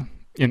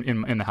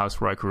 In the house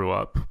where I grew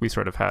up, we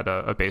sort of had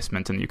a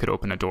basement, and you could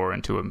open a door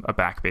into a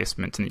back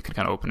basement, and you could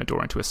kind of open a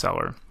door into a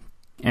cellar.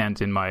 And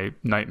in my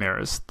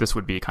nightmares, this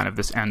would be kind of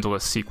this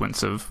endless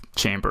sequence of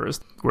chambers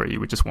where you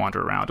would just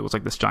wander around. It was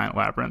like this giant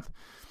labyrinth,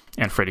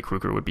 and Freddy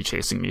Krueger would be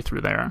chasing me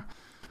through there.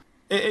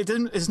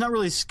 It's not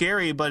really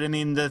scary, but I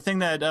mean, the thing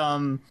that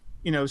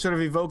sort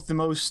of evoked the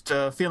most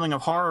feeling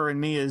of horror in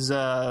me is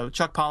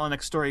Chuck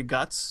Palahniuk's story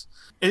Guts.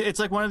 It's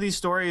like one of these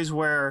stories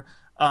where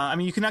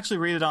you can actually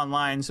read it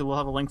online, so we'll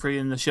have a link for you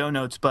in the show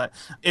notes. But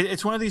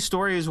it's one of these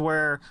stories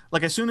where,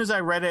 like, as soon as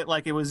I read it,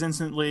 like, it was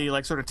instantly,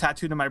 like, sort of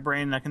tattooed in my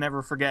brain, and I can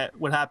never forget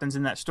what happens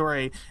in that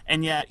story.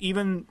 And yet,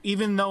 even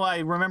though I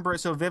remember it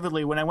so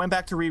vividly, when I went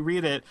back to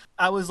reread it,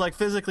 I was, like,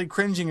 physically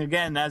cringing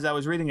again as I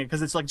was reading it,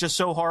 because it's, like, just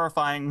so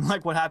horrifying,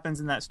 like, what happens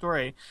in that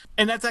story.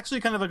 And that's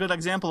actually kind of a good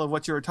example of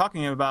what you were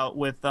talking about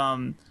with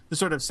the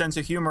sort of sense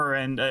of humor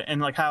and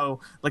like, how,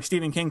 like,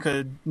 Stephen King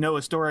could know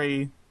a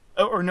story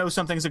or know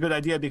something's a good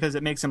idea because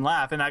it makes him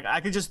laugh. And I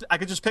could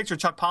just picture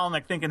Chuck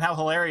Palahniuk thinking how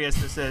hilarious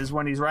this is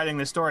when he's writing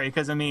this story,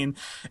 because I mean,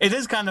 it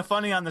is kind of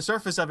funny on the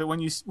surface of it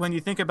when you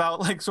think about,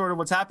 like, sort of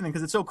what's happening,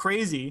 because it's so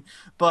crazy.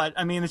 But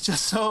I mean, it's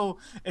just so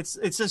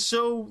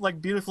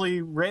like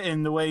beautifully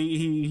written, the way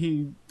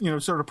he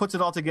sort of puts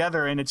it all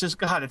together, and it's just,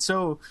 God, it's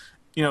so,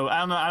 I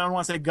don't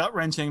want to say gut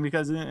wrenching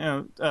because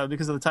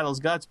because of the title's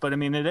Guts, but I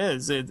mean, it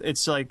is.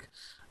 It's like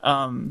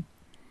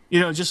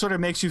it just sort of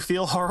makes you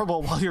feel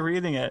horrible while you're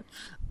reading it.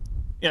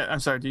 Yeah,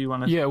 I'm sorry. Do you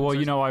want to? Yeah,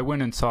 well, I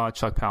went and saw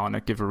Chuck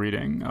Palahniuk give a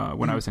reading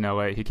when I was in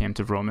LA. He came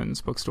to Vroman's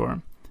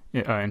bookstore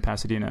in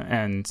Pasadena,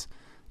 and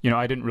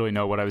I didn't really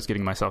know what I was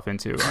getting myself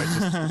into.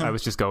 I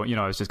was just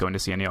going to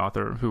see any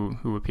author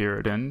who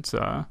appeared, and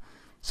so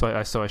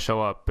I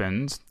show up,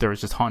 and there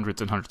was just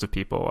hundreds and hundreds of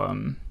people.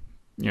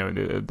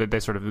 They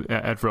sort of,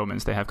 at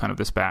Vroman's, they have kind of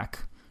this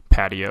back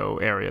patio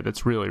area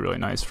that's really, really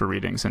nice for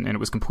readings, and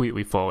it was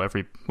completely full.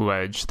 Every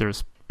ledge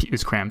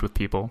is crammed with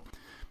people.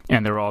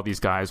 And there were all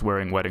these guys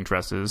wearing wedding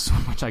dresses,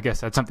 which I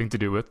guess had something to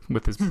do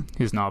with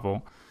his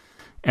novel.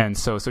 And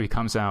so he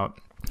comes out,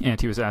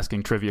 and he was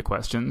asking trivia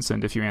questions.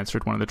 And if you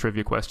answered one of the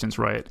trivia questions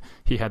right,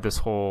 he had this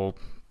whole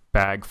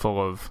bag full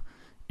of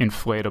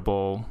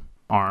inflatable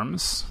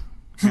arms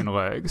and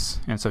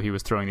legs. And so he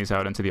was throwing these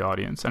out into the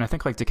audience. And I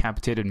think, like,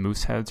 decapitated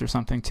moose heads or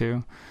something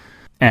too.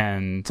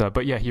 And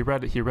but yeah, he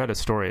read a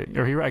story,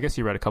 or I guess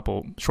he read a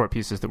couple short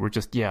pieces that were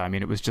just,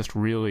 it was just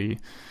really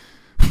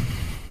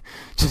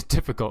just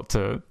difficult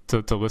to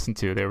listen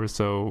to. They were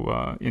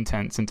so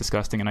intense and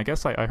disgusting. And I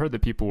guess I heard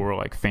that people were,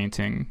 like,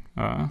 fainting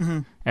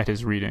at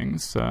his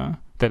readings.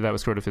 that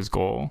was sort of his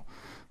goal,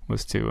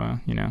 was to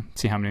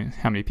see how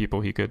many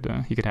people he could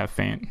have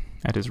faint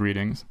at his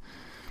readings.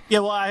 Yeah,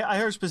 well, I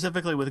heard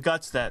specifically with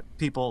Guts that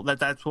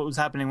that's what was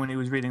happening when he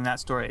was reading that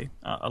story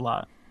a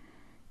lot,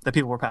 that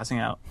people were passing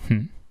out.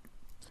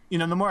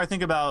 The more I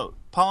think about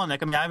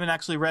Palahniuk, I mean, I haven't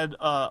actually read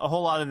a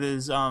whole lot of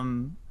his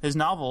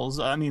novels.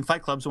 I mean,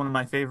 Fight Club's one of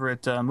my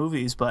favorite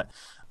movies, but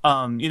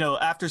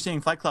after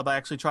seeing Fight Club, I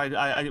actually tried.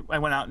 I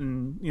went out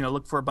and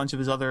looked for a bunch of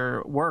his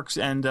other works,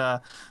 and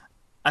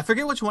I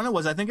forget which one it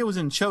was. I think it was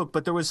in Choke,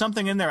 but there was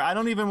something in there. I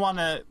don't even want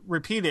to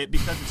repeat it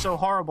because it's so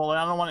horrible, and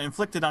I don't want to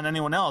inflict it on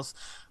anyone else.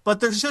 But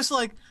there's just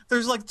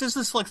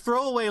this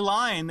throwaway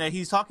line that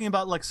he's talking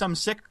about like some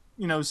sick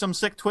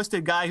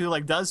twisted guy who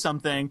like does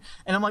something,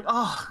 and I'm like,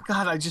 oh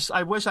God,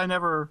 I wish I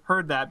never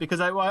heard that, because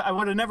I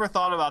would have never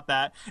thought about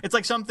that. It's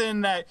like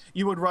something that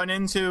you would run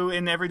into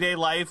in everyday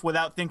life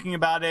without thinking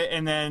about it,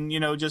 and then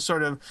just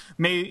sort of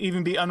may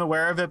even be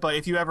unaware of it. But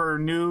if you ever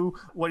knew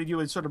what you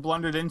had sort of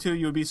blundered into,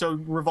 you would be so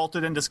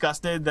revolted and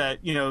disgusted that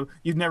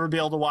you'd never be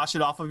able to wash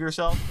it off of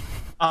yourself.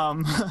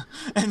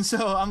 And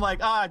so I'm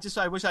like,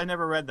 I wish I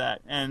never read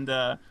that, and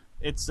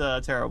it's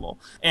terrible.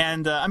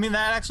 And I mean,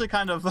 that actually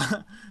kind of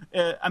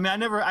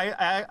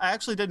I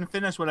actually didn't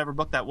finish whatever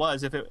book that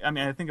was. I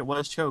think it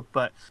was Choke,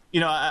 but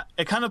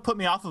it kind of put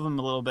me off of him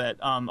a little bit.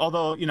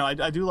 Although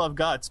I do love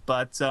Guts,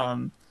 but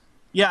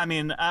I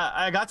mean,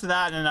 I got to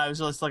that and I was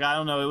just like, I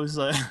don't know, it was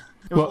a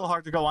little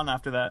hard to go on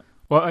after that.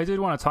 Well, I did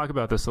want to talk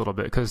about this a little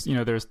bit because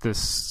there's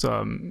this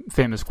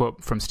famous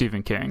quote from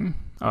Stephen King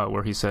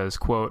where he says,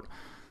 quote,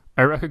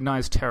 "I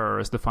recognize terror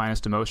as the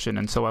finest emotion,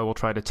 and so I will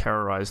try to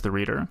terrorize the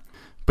reader.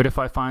 But if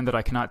I find that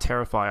I cannot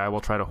terrify, I will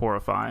try to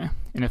horrify.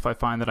 And if I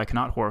find that I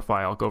cannot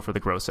horrify, I'll go for the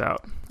gross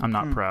out. I'm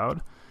not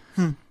proud."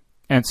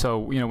 And so,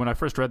 when I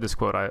first read this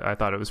quote, I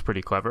thought it was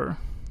pretty clever.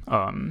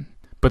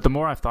 But the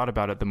more I've thought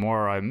about it, the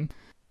more I'm,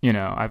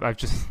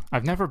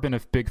 I've never been a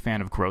big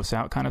fan of gross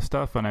out kind of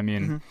stuff. And I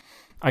mean,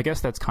 I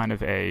guess that's kind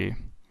of a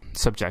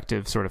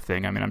subjective sort of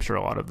thing. I mean, I'm sure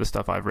a lot of the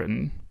stuff I've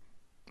written,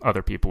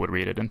 other people would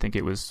read it and think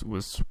it was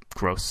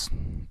gross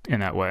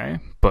in that way.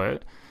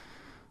 But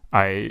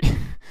I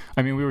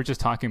mean, we were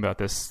just talking about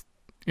this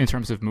in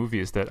terms of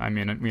movies that, I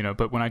mean,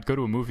 but when I go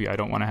to a movie, I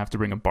don't want to have to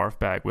bring a barf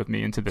bag with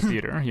me into the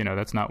theater.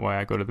 That's not why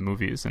I go to the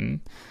movies.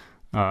 And,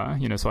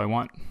 so I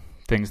want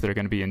things that are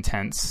going to be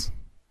intense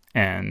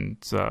and,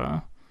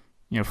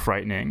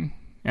 frightening.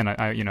 And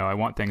I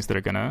want things that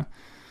are going to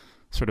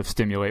sort of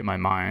stimulate my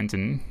mind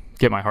and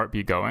get my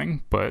heartbeat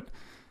going. But,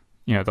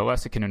 the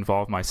less it can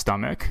involve my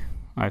stomach,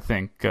 I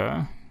think,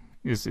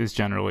 is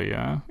generally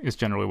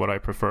what I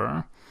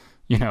prefer.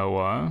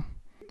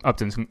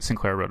 Upton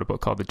Sinclair wrote a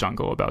book called The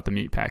Jungle about the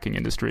meatpacking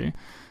industry,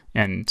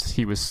 and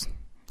he was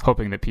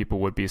hoping that people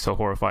would be so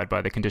horrified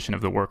by the condition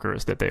of the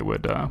workers that they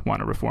would want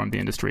to reform the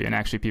industry. And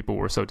actually, people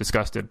were so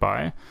disgusted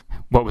by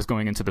what was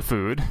going into the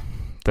food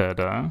that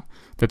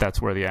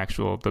that's where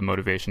the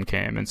motivation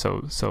came. And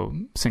so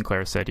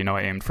Sinclair said,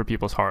 I aimed for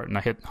people's heart, and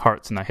I hit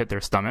hearts, and I hit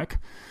their stomach.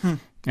 And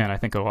I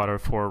think a lot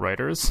of horror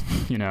writers,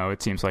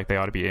 it seems like they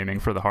ought to be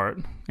aiming for the heart,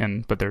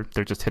 but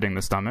they're just hitting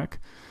the stomach.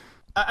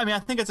 I mean, I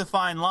think it's a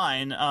fine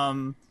line.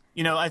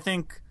 I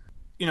think,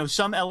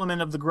 some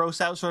element of the gross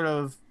out sort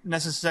of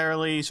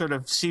necessarily sort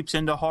of seeps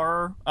into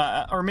horror,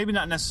 or maybe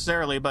not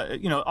necessarily,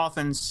 but,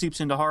 often seeps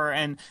into horror.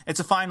 And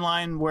it's a fine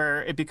line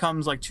where it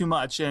becomes like too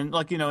much. And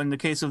like, in the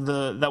case of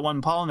that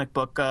one Palahniuk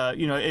book,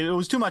 it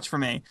was too much for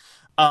me.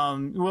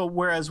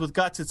 Whereas with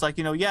Guts, it's like,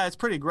 it's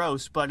pretty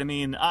gross, but I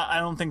mean, I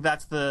don't think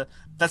that's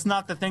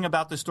not the thing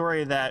about the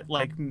story that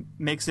like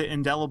makes it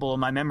indelible in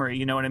my memory.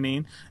 You know what I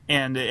mean?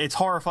 And it's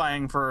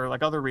horrifying for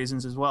like other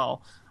reasons as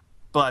well.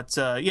 But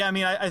I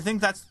mean, I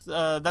think that's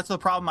the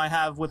problem I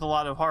have with a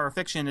lot of horror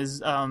fiction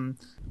is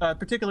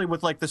particularly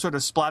with like the sort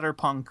of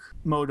splatterpunk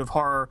mode of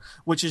horror,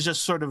 which is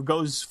just sort of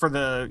goes for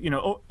the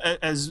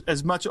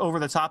as much over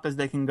the top as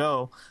they can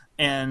go.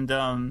 And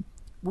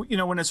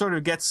when it sort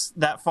of gets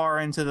that far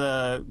into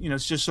the,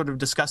 it's just sort of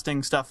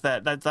disgusting stuff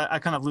that I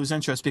kind of lose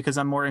interest, because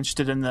I'm more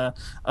interested in the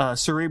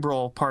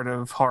cerebral part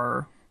of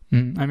horror.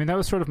 I mean, that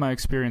was sort of my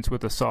experience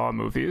with the Saw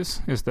movies,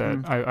 is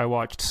that I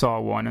watched Saw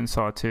 1 and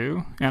Saw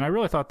 2, and I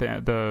really thought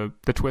the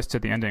twists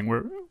at the ending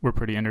were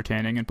pretty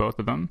entertaining in both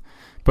of them.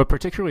 But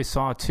particularly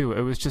Saw 2,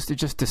 it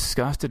just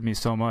disgusted me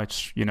so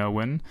much,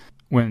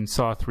 when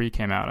Saw 3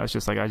 came out. I was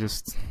just like, I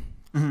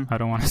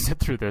don't want to sit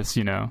through this,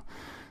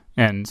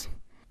 And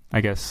I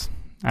guess,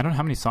 I don't know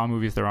how many Saw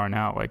movies there are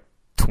now, like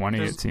 20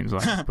 it seems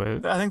like.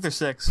 But I think there's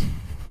 6.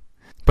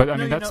 But I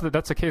mean,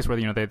 that's a case where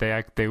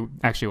they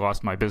actually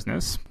lost my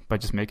business by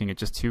just making it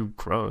just too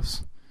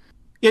gross.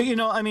 Yeah,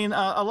 I mean,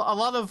 a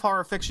lot of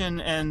horror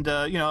fiction and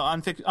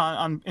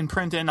on in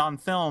print and on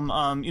film,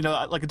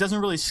 like it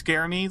doesn't really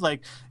scare me.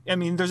 Like, I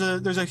mean, there's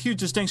a huge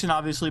distinction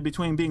obviously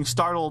between being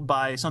startled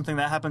by something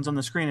that happens on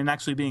the screen and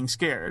actually being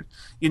scared.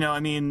 I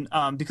mean,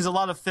 because a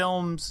lot of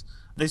films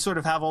they sort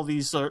of have all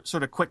these sort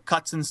of quick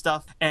cuts and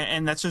stuff,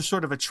 and that's just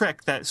sort of a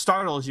trick that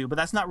startles you, but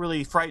that's not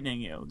really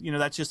frightening you.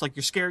 That's just like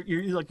you're scared.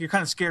 You're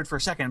kind of scared for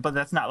a second, but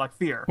that's not like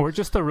fear. Or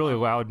just the really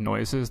loud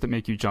noises that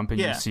make you jump and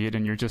you see it,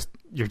 and you're just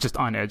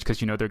on edge because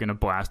they're going to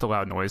blast a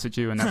loud noise at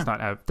you, and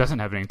that's doesn't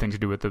have anything to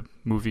do with the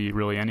movie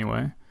really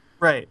anyway.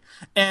 Right.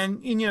 And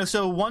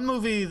so one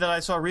movie that I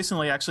saw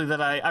recently, actually,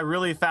 that I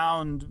really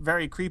found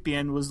very creepy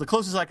and was the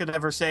closest I could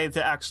ever say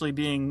to actually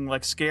being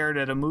like scared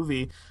at a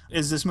movie,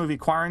 is this movie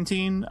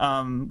Quarantine,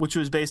 which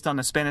was based on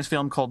a Spanish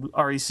film called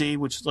REC,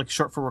 which is like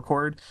short for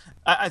record.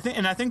 I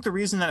think the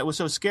reason that it was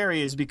so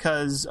scary is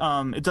because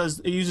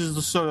it uses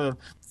the sort of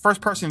first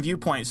person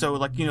viewpoint. So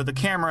like, the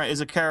camera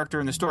is a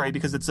character in the story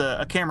because it's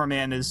a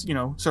cameraman is,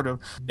 it's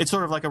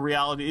sort of like a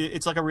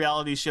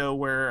reality show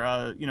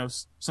where,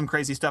 some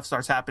crazy stuff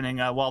starts happening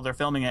while they're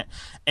filming it.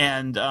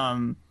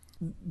 And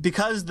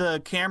because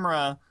the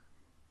camera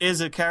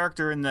is a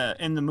character in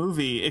the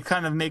movie, it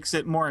kind of makes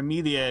it more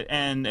immediate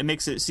and it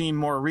makes it seem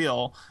more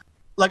real.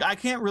 Like, I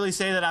can't really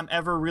say that I'm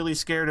ever really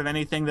scared of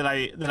anything that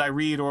I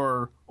read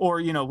or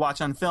watch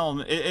on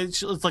film.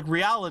 It's like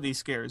reality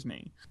scares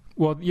me.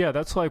 Well, yeah,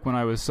 that's like when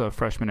I was a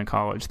freshman in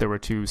college. There were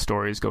two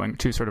sort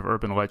of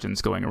urban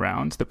legends going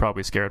around that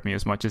probably scared me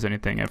as much as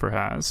anything ever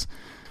has.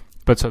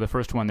 But so the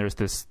first one, there's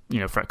this,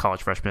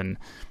 college freshman,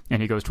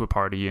 and he goes to a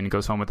party and he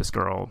goes home with this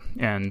girl,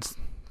 and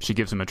she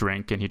gives him a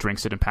drink, and he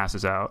drinks it and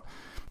passes out.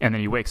 And then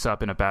he wakes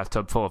up in a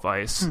bathtub full of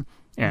ice,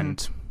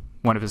 and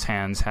one of his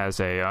hands has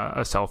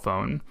a cell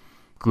phone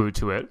glued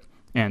to it,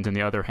 and in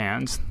the other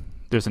hand,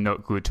 there's a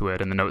note glued to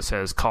it, and the note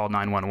says, "Call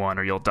 911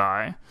 or you'll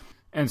die."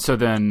 And so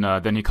then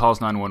he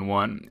calls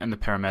 911, and the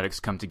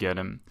paramedics come to get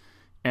him.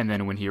 And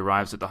then when he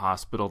arrives at the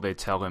hospital, they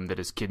tell him that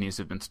his kidneys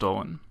have been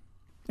stolen.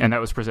 And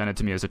that was presented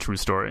to me as a true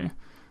story.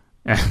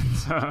 And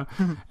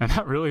and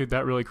that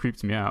really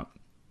creeped me out.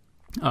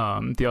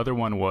 The other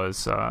one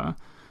was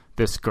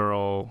this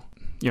girl,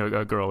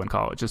 a girl in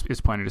college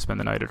is planning to spend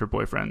the night at her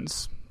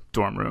boyfriend's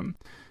dorm room.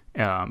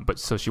 But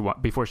so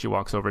before she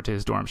walks over to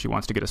his dorm, she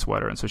wants to get a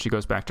sweater, and so she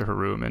goes back to her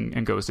room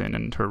and goes in,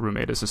 and her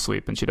roommate is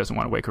asleep, and she doesn't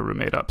want to wake her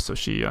roommate up, so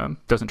she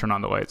doesn't turn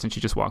on the lights, and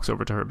she just walks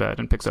over to her bed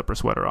and picks up her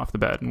sweater off the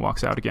bed and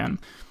walks out again.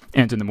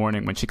 And in the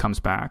morning when she comes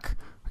back,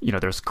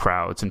 there's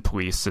crowds and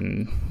police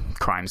and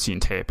crime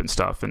scene tape and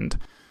stuff, and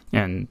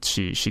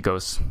she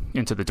goes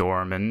into the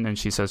dorm and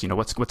she says,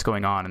 what's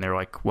going on? And they're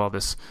like, well,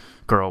 this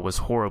girl was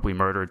horribly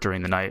murdered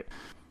during the night.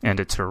 And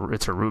it's her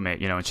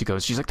roommate, and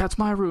she's like, that's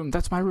my room,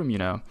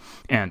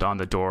 and on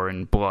the door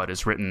in blood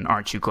is written,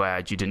 "Aren't you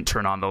glad you didn't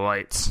turn on the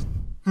lights?"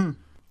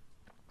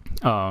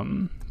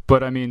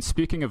 But I mean,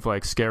 speaking of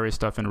like scary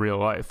stuff in real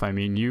life, I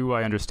mean,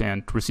 I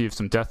understand, received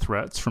some death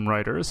threats from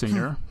writers in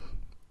your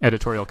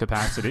editorial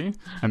capacity.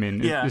 I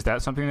mean, is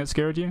that something that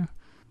scared you?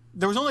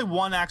 There was only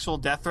one actual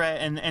death threat,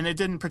 and it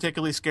didn't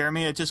particularly scare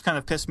me. It just kind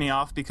of pissed me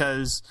off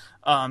because,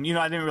 I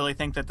didn't really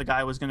think that the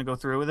guy was going to go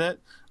through with it.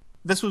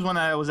 This was when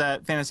I was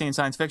at Fantasy and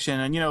Science Fiction,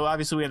 and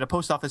obviously we had a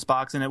post office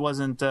box, and it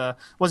wasn't the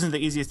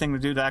easiest thing to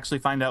do to actually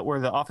find out where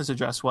the office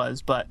address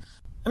was. But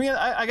I mean,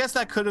 I guess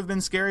that could have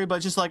been scary, but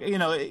just like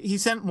he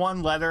sent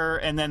one letter,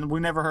 and then we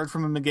never heard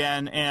from him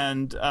again.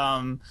 And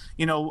I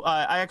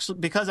actually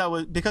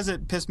because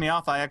it pissed me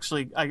off, I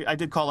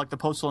did call like the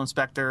postal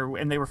inspector,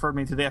 and they referred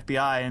me to the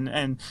FBI,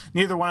 and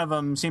neither one of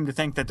them seemed to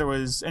think that there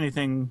was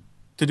anything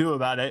to do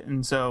about it,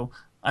 and so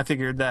I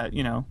figured that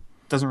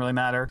doesn't really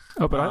matter.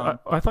 Oh,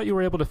 but I thought you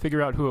were able to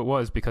figure out who it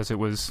was because it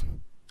was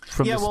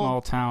from this small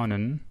town.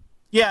 And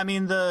I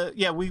mean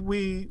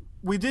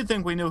we did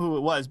think we knew who it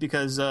was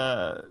because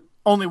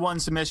only one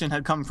submission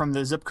had come from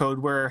the zip code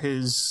where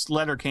his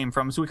letter came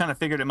from, so we kind of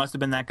figured it must have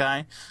been that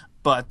guy.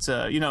 But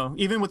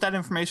even with that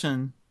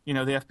information, the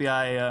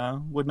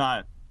FBI would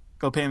not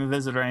go pay him a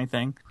visit or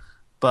anything.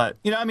 But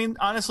I mean,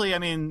 honestly,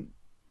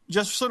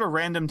 just sort of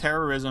random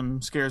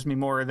terrorism scares me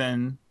more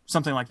than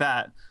something like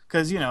that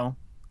because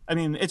I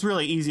mean, it's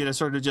really easy to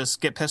sort of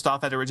just get pissed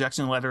off at a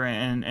rejection letter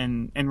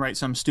and write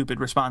some stupid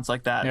response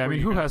like that. Yeah, I mean,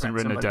 who hasn't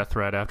written a death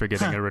threat after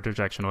getting a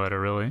rejection letter,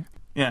 really?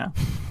 Yeah.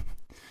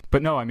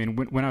 But no, I mean,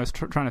 when I was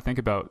trying to think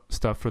about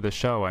stuff for this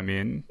show, I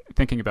mean,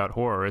 thinking about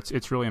horror,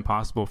 it's really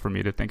impossible for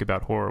me to think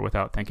about horror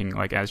without thinking,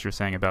 like, as you're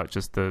saying, about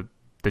just the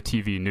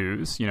TV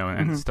news,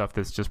 and stuff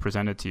that's just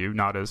presented to you,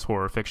 not as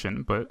horror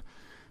fiction, but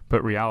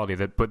reality,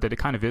 but that it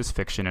kind of is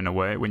fiction in a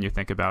way when you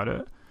think about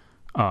it.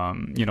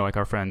 Like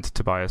our friend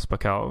Tobias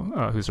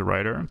Bakel, who's a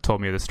writer,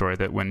 told me the story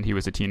that when he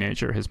was a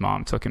teenager, his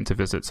mom took him to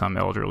visit some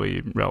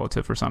elderly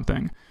relative or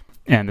something,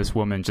 and this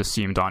woman just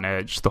seemed on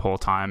edge the whole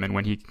time. And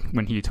when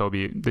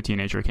Toby, the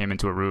teenager, came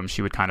into a room,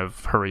 she would kind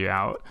of hurry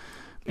out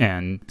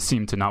and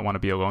seemed to not want to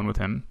be alone with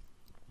him.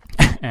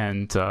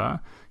 And so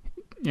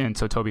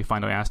Toby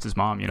finally asked his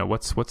mom,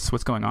 what's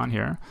going on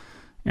here?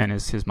 And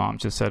his mom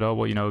just said, oh,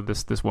 well,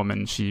 this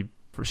woman, she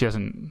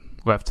hasn't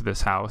left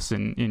this house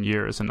in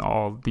years, and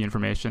all the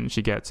information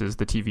she gets is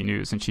the TV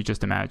news, and she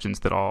just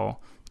imagines that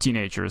all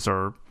teenagers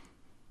are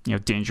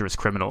dangerous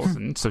criminals,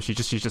 and so she's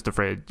just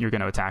afraid you're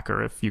going to attack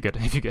her if you get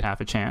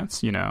half a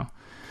chance.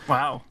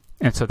 Wow.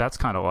 And so that's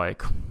kind of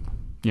like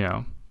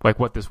like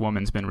what this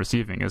woman's been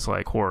receiving is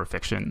like horror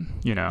fiction,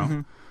 you know.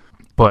 Mm-hmm.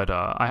 But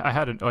I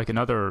had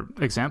another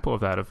example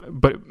of that.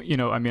 But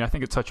I mean, I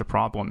think it's such a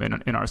problem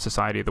in our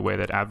society, the way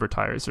that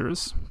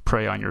advertisers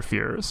prey on your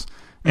fears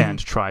and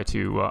try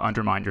to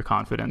undermine your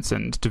confidence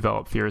and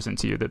develop fears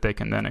into you that they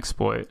can then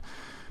exploit.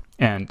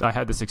 And I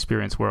had this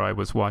experience where I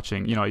was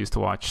watching, I used to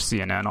watch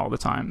CNN all the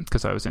time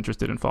because I was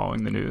interested in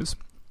following the news.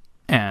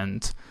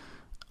 And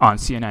on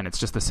CNN, it's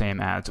just the same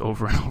ads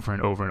over and over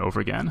and over and over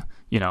again,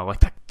 like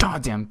that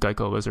goddamn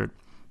Geico lizard.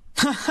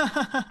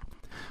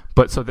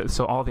 But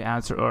so all the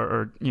ads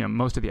are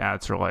most of the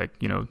ads are like,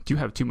 do you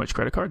have too much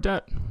credit card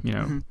debt?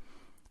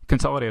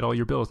 Consolidate all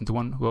your bills into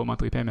one low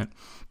monthly payment.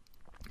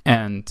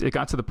 And it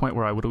got to the point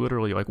where I would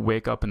literally like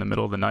wake up in the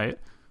middle of the night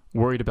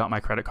worried about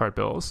my credit card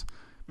bills.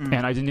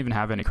 And I didn't even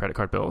have any credit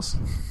card bills.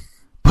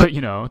 But,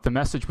 the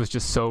message was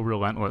just so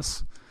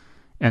relentless.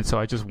 And so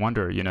I just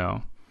wonder,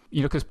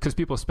 because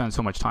people spend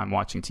so much time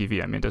watching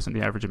TV. I mean, doesn't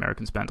the average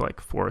American spend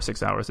like 4 or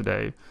 6 hours a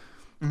day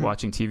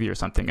watching TV or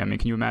something? I mean,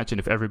 can you imagine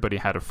if everybody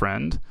had a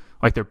friend,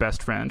 like their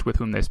best friend with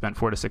whom they spent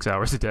 4 to 6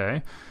 hours a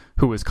day,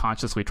 who was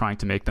consciously trying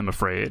to make them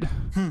afraid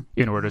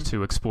in order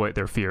to exploit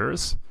their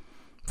fears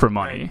for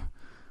money?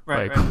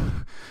 Right.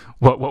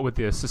 What would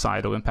the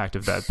societal impact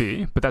of that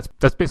be? But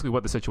that's basically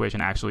what the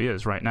situation actually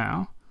is right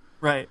now.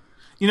 Right.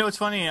 It's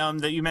funny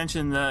that you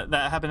mentioned that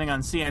happening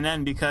on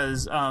CNN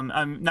because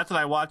not that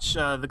I watch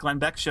the Glenn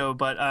Beck show,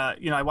 but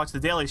I watch the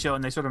Daily Show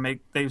and they sort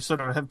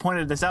of have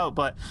pointed this out.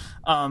 But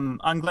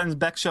on Glenn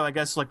Beck's show, I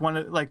guess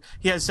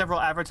he has several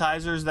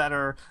advertisers that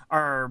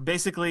are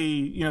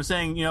basically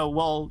saying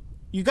well,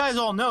 you guys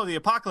all know the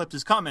apocalypse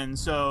is coming,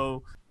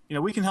 so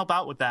we can help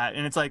out with that.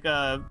 And it's like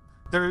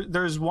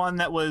there's one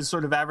that was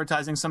sort of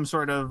advertising some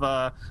sort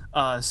of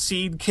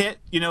seed kit,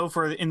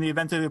 for in the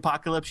event of the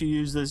apocalypse,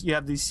 you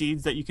have these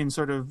seeds that you can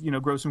sort of,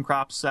 grow some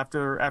crops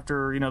after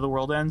the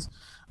world ends.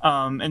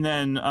 And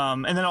then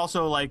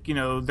also like,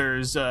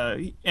 there's,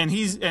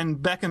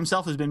 and Beck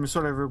himself has been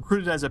sort of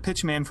recruited as a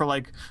pitchman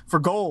for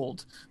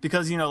gold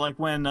because, like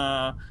when,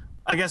 I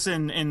guess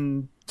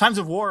in times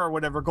of war or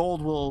whatever,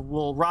 gold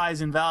will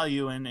rise in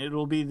value and it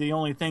will be the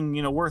only thing,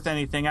 worth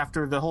anything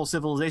after the whole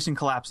civilization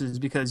collapses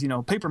because,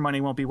 paper money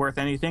won't be worth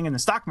anything and the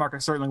stock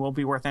market certainly won't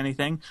be worth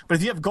anything. But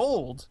if you have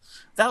gold,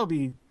 that'll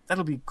be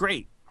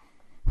great.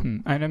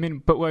 And I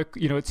mean, but like,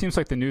 it seems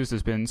like the news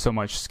has been so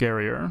much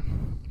scarier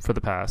for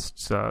the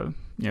past, 10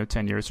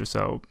 years or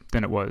so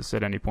than it was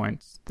at any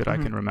point that I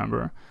can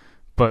remember.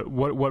 But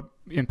what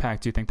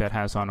impact do you think that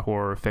has on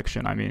horror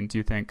fiction? I mean,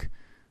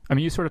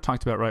 you sort of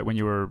talked about, right, when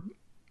you were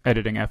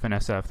editing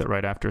FNSF, that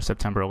right after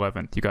September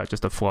 11th, you got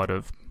just a flood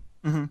of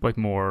like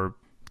more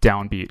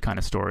downbeat kind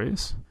of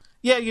stories.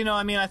 Yeah,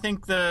 I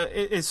think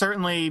it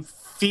certainly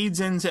feeds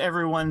into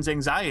everyone's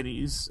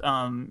anxieties.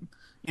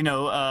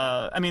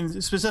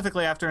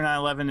 Specifically after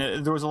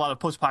 9/11, there was a lot of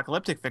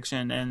post-apocalyptic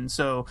fiction, and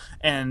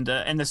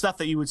the stuff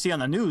that you would see on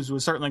the news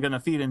was certainly going to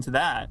feed into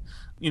that.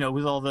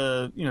 With all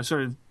the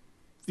sort of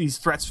these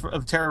threats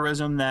of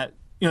terrorism that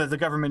the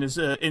government is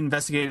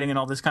investigating and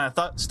all this kind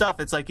of stuff.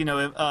 It's like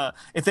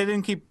if they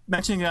didn't keep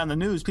mentioning it on the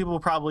news, people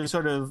would probably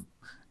sort of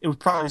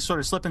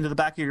slip into the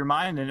back of your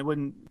mind and it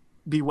wouldn't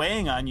be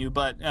weighing on you.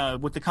 But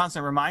with the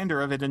constant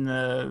reminder of it in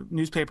the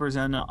newspapers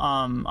and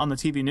on the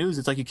TV news,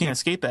 it's like you can't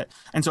escape it.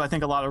 And so I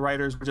think a lot of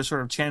writers were just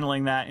sort of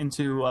channeling that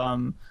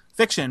into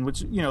fiction,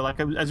 which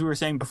as we were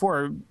saying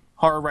before,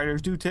 horror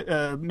writers do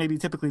maybe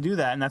typically do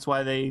that, and that's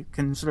why they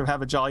can sort of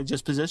have a jolly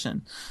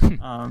disposition.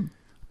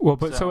 Well,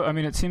 but so I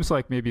mean, it seems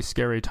like maybe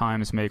scary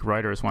times make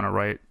writers want to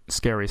write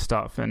scary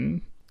stuff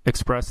and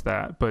express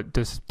that. But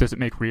does it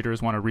make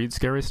readers want to read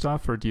scary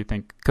stuff, or do you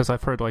think? Because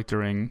I've heard like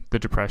during the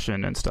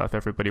Depression and stuff,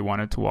 everybody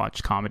wanted to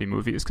watch comedy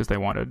movies because they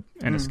wanted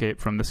an escape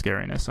from the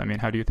scariness. I mean,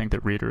 how do you think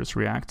that readers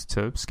react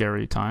to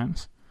scary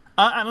times?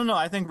 I don't know.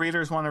 I think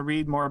readers want to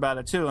read more about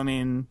it too. I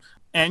mean,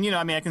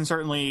 I can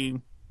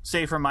certainly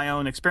say from my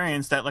own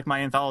experience that like my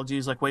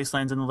anthologies like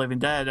Wastelands and The Living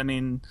Dead, I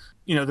mean,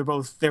 they're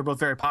both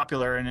very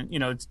popular, and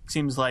it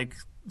seems like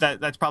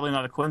that's probably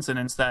not a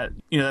coincidence that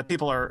that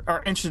people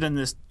are interested in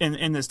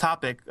this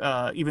topic,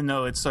 even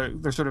though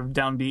they're sort of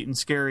downbeat and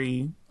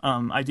scary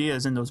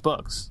ideas in those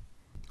books.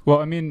 Well,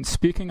 I mean,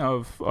 speaking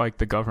of like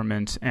the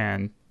government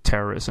and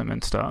terrorism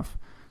and stuff,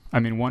 I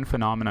mean, one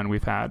phenomenon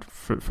we've had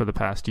for the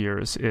past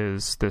years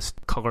is this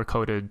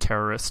color-coded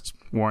terrorist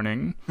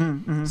warning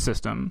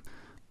system.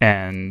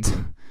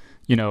 And,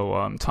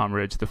 Tom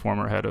Ridge, the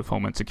former head of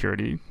Homeland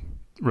Security,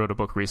 wrote a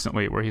book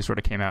recently where he sort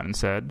of came out and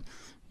said,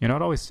 it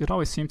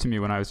always seemed to me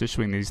when I was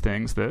issuing these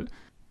things that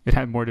it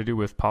had more to do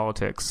with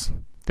politics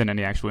than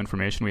any actual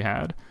information we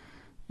had.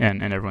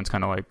 And everyone's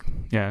kind of like,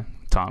 yeah,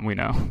 Tom, we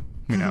know,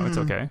 it's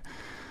okay.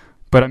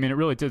 But I mean, it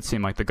really did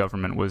seem like the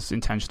government was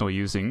intentionally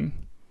using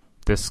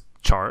this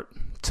chart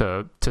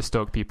to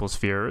stoke people's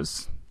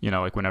fears,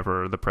 like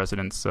whenever the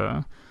president's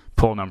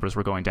poll numbers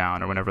were going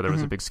down or whenever there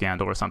was a big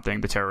scandal or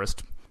something, the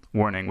terrorist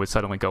warning would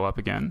suddenly go up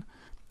again.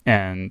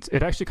 And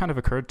it actually kind of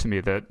occurred to me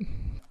that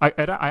I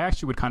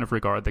actually would kind of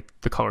regard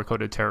the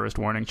color-coded terrorist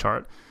warning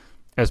chart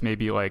as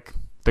maybe like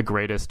the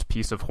greatest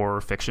piece of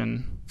horror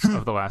fiction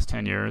of the last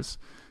 10 years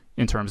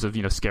in terms of,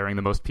 scaring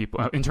the most people,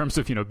 in terms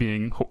of,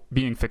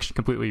 being fiction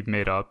completely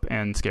made up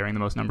and scaring the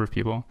most number of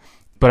people.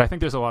 But I think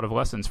there's a lot of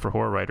lessons for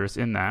horror writers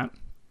in that.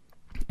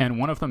 And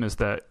one of them is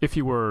that if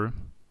your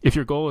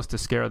goal is to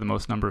scare the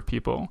most number of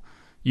people,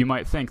 you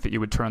might think that you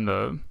would turn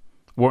the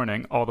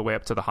warning all the way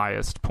up to the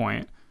highest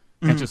point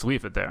and just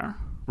leave it there,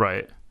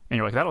 right? And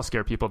you're like, that'll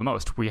scare people the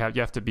most. You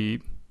have to be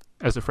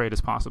as afraid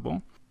as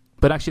possible.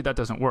 But actually that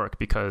doesn't work,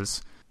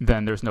 because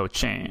then there's no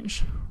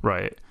change,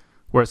 right?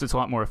 Whereas it's a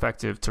lot more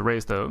effective to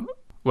raise the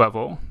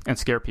level and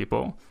scare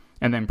people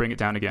and then bring it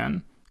down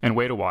again and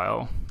wait a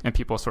while and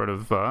people sort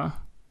of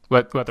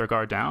let their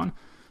guard down.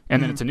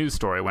 And then it's a news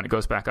story when it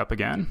goes back up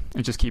again,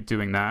 and just keep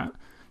doing that.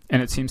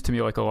 And it seems to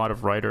me like a lot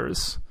of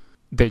writers,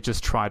 they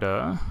just try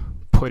to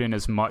put in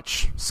as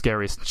much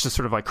scary, just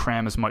sort of like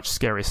cram as much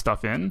scary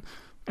stuff in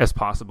as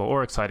possible,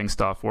 or exciting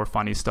stuff, or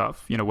funny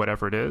stuff,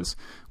 whatever it is,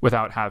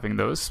 without having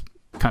those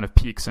kind of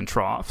peaks and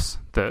troughs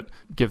that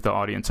give the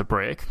audience a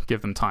break,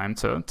 give them time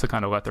to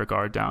kind of let their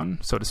guard down,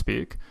 so to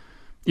speak.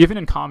 Even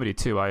in comedy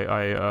too,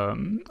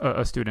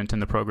 a student in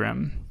the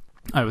program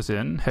I was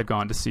in had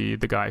gone to see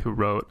the guy who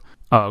wrote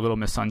Little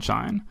Miss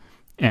Sunshine,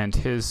 and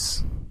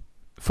his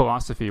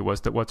philosophy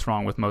was that what's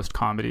wrong with most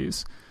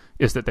comedies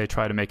is that they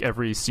try to make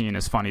every scene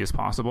as funny as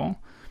possible.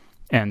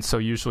 And so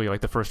usually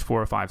like the first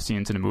 4 or 5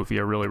 scenes in a movie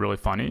are really, really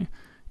funny.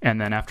 And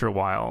then after a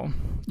while,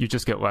 you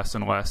just get less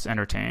and less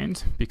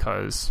entertained,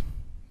 because,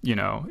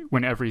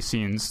 when every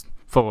scene's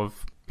full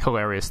of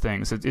hilarious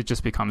things, it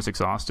just becomes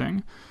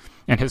exhausting.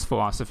 And his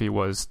philosophy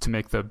was to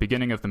make the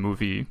beginning of the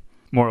movie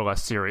more or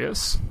less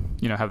serious,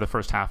 have the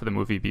first half of the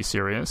movie be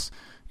serious,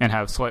 and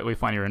have slightly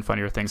funnier and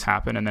funnier things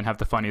happen, and then have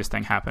the funniest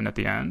thing happen at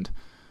the end.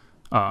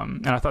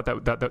 And I thought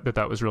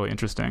that was really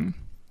interesting.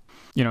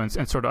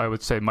 And sort of, I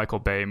would say Michael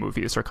Bay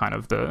movies are kind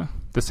of the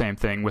same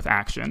thing with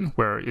action,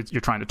 where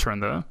you're trying to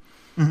turn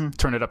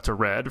it up to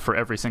red for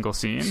every single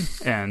scene,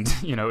 and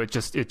it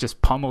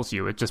just pummels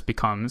you. It just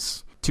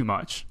becomes too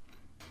much.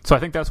 So I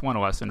think that's one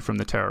lesson from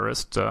the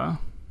terrorist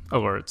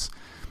alerts.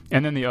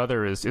 And then the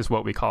other is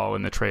what we call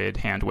in the trade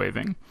hand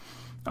waving.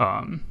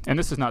 And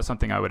this is not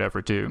something I would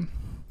ever do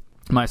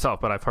myself,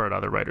 but I've heard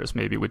other writers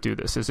maybe would do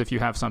this, is if you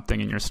have something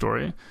in your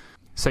story,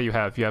 say you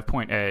have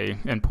point A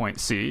and point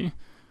C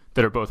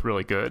that are both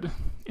really good,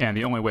 and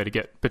the only way to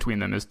get between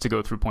them is to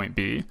go through point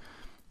B,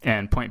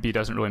 and point B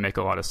doesn't really make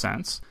a lot of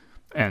sense.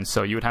 And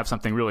so you would have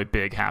something really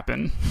big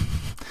happen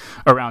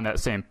around that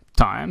same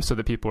time, so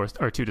that people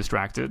are too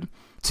distracted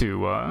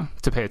to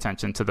pay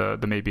attention to the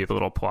maybe the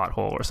little plot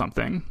hole or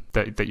something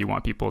that you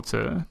want people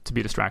to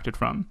be distracted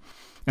from.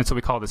 And so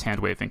we call this hand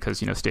waving, because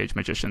stage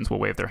magicians will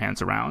wave their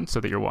hands around so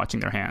that you're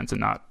watching their hands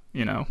and not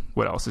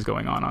what else is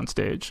going on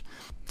stage.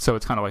 So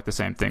it's kind of like the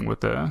same thing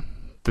with the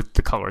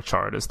color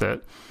chart, is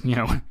that you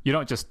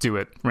don't just do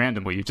it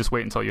randomly. You just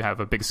wait until you have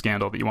a big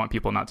scandal that you want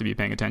people not to be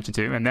paying attention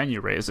to, and then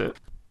you raise it.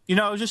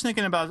 I was just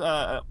thinking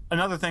about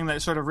another thing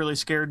that sort of really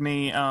scared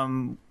me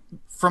from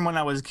when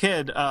I was a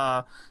kid.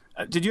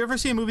 Did you ever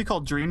see a movie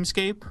called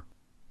Dreamscape?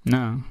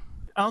 No.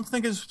 I don't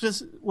think it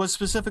was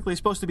specifically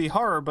supposed to be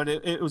horror, but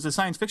it was a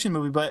science fiction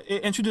movie. But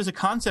it introduced a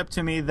concept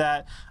to me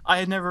that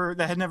had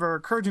never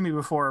occurred to me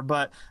before.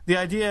 But the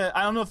idea,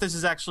 I don't know if this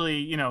is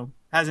actually,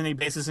 has any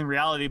basis in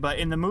reality, but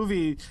in the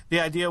movie, the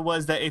idea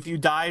was that if you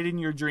died in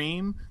your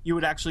dream, you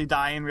would actually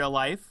die in real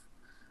life.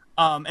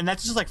 And that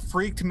just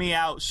freaked me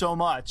out so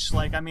much.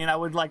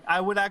 I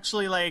would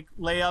actually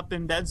lay up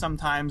in bed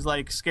sometimes,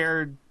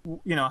 scared,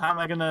 how am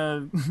I going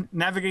to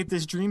navigate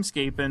this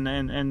dreamscape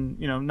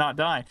and not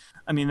die?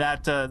 I mean,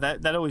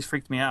 that always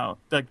freaked me out.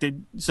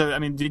 Did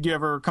you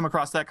ever come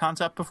across that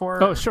concept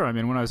before? Oh, sure. I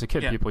mean, when I was a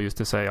kid, people used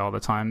to say all the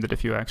time that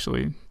if you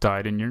actually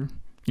died in your,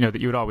 that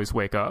you would always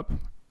wake up.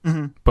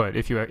 Mm-hmm. But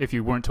if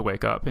you weren't to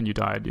wake up and you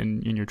died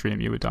in your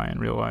dream, you would die in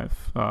real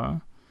life.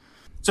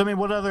 So, I mean,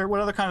 what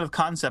other kind of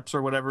concepts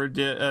or whatever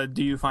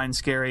do you find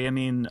scary? I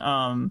mean,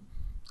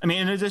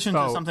 in addition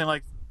to something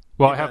like...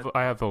 Well,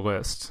 I have a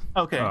list.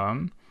 Okay.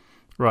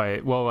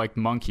 Right. Well, like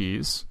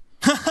monkeys.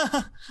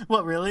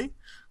 What, really?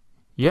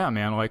 Yeah,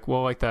 man.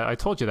 That. I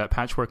told you that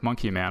Patchwork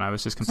Monkey, man. I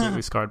was just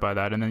completely scarred by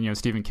that. And then,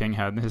 Stephen King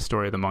had his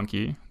story of the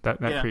monkey. That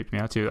creeped me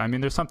out, too. I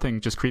mean, there's something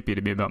just creepy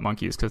to me about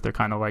monkeys, because they're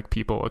kind of like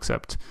people,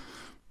 except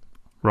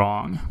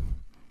wrong.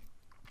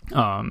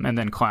 And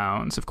then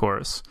clowns, of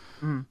course.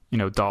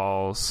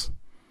 Dolls.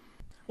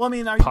 Well, I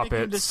mean, are puppets. You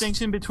making a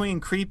distinction between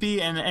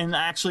creepy and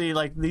actually,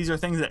 these are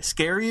things that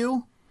scare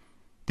you?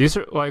 These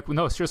are,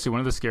 no, seriously, one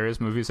of the scariest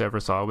movies I ever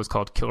saw was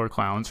called Killer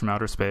Clowns from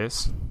Outer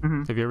Space.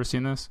 Mm-hmm. Have you ever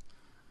seen this?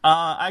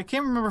 I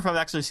can't remember if I've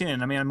actually seen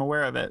it. I mean, I'm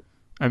aware of it.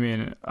 I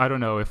mean, I don't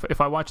know.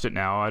 If I watched it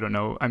now, I don't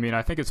know. I mean,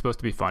 I think it's supposed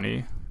to be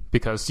funny,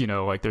 because,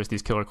 there's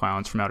these killer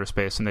clowns from outer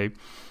space, and they,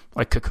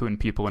 cocoon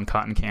people in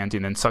cotton candy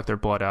and then suck their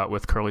blood out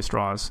with curly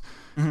straws.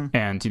 Mm-hmm.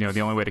 And,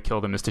 the only way to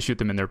kill them is to shoot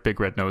them in their big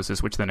red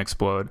noses, which then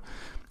explode.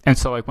 And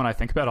so, when I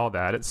think about all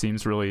that, it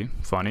seems really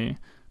funny.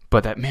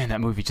 But that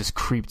movie just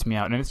creeped me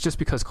out. And it's just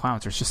because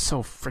clowns are just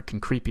so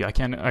freaking creepy. I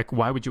can't,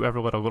 why would you ever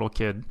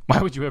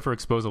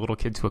expose a little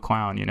kid to a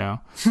clown,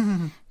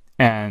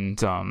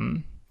 And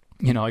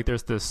like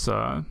there's this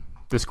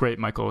this great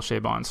Michael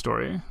Chabon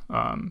story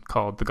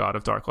called The God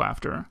of Dark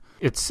Laughter.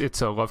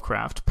 It's a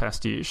Lovecraft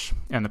pastiche,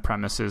 and the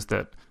premise is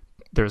that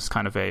there's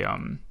kind of a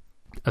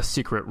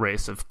secret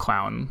race of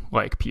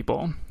clown-like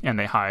people, and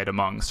they hide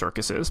among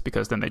circuses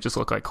because then they just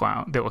look like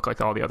they look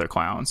like all the other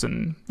clowns,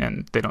 and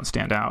they don't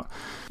stand out.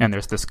 And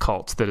there's this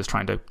cult that is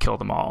trying to kill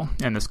them all,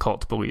 and this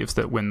cult believes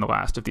that when the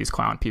last of these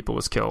clown people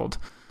is killed,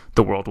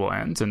 the world will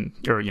end,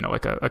 or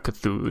like a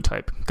Cthulhu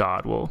type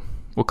god will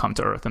come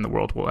to Earth and the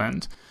world will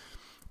end.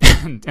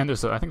 And I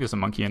think there's a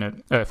monkey in it,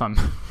 if I'm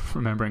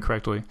remembering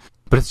correctly.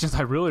 But it's just,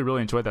 I really,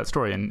 really enjoyed that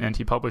story, and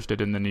he published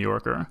it in the New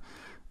Yorker.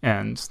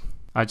 And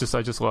I just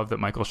love that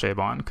Michael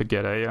Chabon could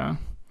get a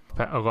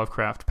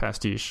Lovecraft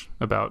pastiche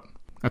about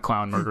a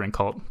clown murdering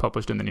cult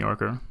published in the New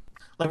Yorker.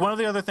 Like, one of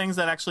the other things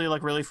that actually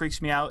like really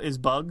freaks me out is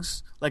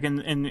bugs, like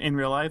in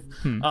real life.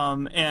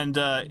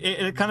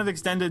 It kind of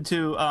extended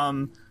to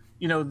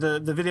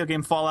the video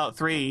game Fallout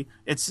 3.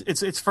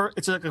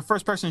 It's like a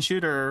first person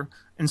shooter,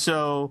 and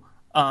so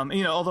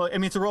although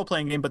it's a role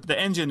playing game, but the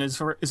engine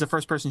is a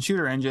first person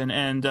shooter engine,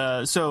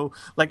 and so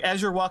like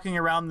as you're walking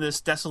around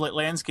this desolate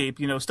landscape,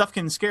 stuff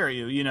can scare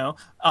you,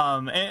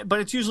 but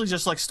it's usually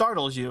just like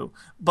startles you.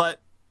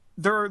 But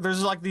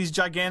there's like these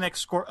gigantic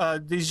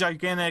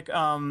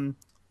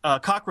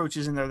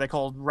cockroaches in there. They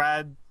called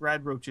rad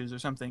roaches or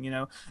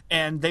something,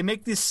 and they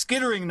make this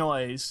skittering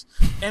noise,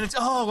 and it's,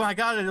 oh my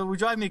god, it would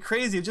drive me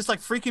crazy. It's just like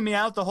freaking me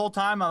out the whole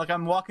time. Like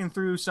I'm walking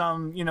through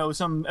some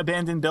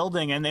abandoned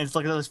building, and it's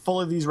like it's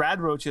full of these rad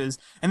roaches,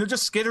 and they're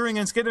just skittering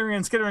and skittering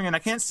and skittering, and I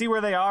can't see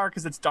where they are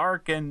because it's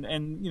dark, and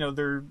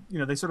they're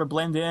they sort of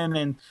blend in,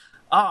 and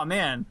oh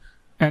man.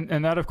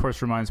 And that of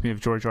course reminds me of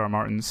George R. R.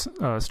 Martin's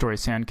story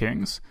Sand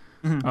Kings.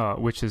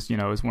 Which is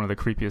is one of the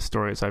creepiest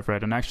stories I've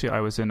read. And actually,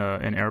 I was in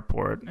an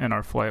airport, and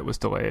our flight was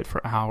delayed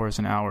for hours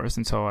and hours.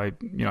 And so I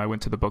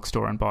went to the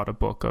bookstore and bought a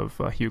book of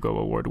Hugo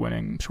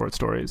Award-winning short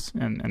stories,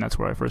 and that's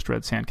where I first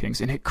read Sand Kings.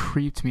 And it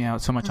creeped me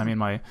out so much. I mean,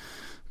 my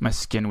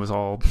skin was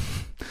all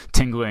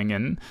tingling,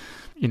 and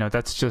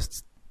that's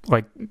just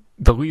like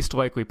the least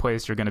likely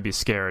place you're going to be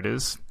scared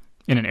is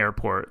in an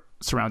airport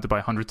surrounded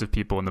by hundreds of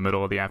people in the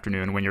middle of the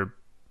afternoon when you're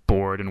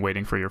bored and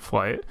waiting for your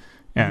flight.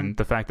 And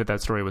the fact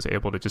that story was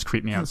able to just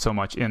creep me out so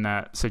much in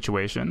that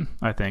situation,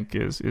 I think,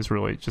 is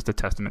really just a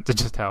testament to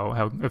just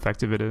how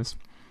effective it is.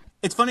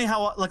 It's funny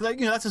how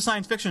that's a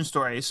science fiction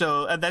story,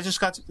 so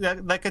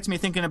that gets me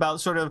thinking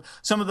about sort of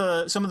some of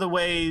the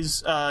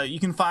ways you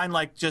can find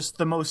like just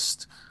the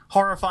most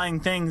horrifying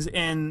things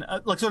in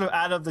like sort of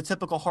out of the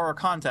typical horror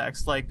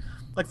context. Like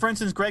for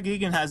instance, Greg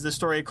Egan has this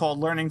story called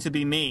Learning to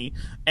Be Me,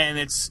 and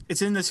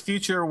it's in this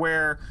future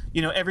where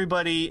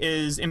everybody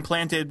is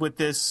implanted with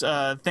this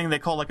thing they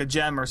call like a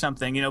gem or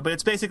something, but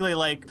it's basically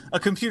like a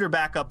computer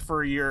backup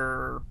for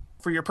your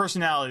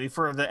personality,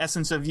 for the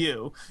essence of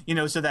you,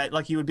 so that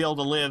like you would be able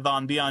to live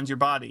on beyond your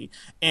body.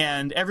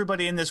 And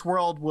everybody in this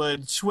world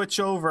would switch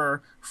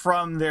over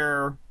from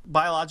their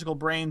biological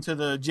brain to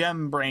the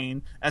gem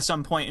brain at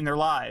some point in their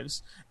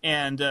lives.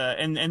 And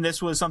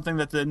this was something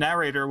that the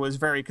narrator was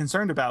very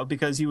concerned about,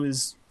 because he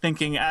was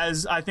thinking,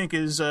 as I think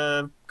is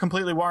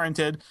completely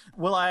warranted,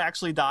 will I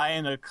actually die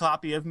and a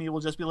copy of me will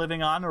just be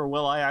living on, or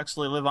will I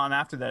actually live on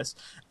after this?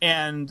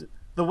 And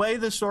the way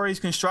the story is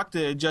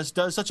constructed just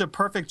does such a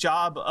perfect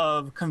job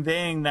of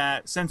conveying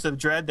that sense of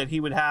dread that he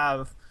would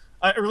have,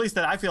 or at least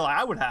that I feel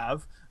I would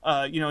have,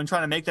 in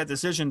trying to make that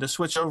decision to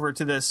switch over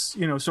to this,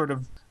 sort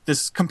of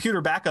this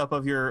computer backup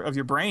of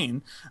your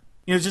brain.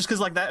 Just because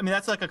like that, I mean,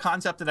 that's like a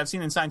concept that I've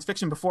seen in science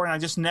fiction before, and I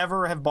just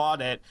never have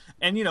bought it.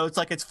 And,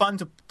 it's fun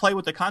to play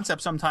with the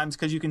concept sometimes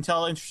because you can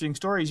tell interesting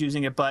stories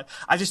using it, but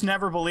I just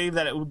never believed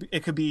that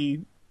it could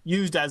be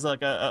used as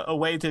like a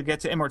way to get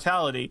to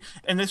immortality.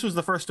 And this was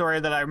the first story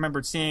that I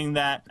remembered seeing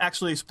that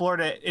actually explored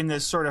it in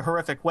this sort of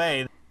horrific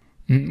way.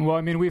 Well,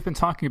 I mean, we've been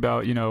talking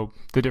about,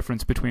 the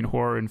difference between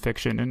horror and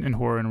fiction and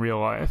horror in real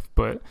life,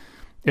 but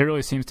it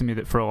really seems to me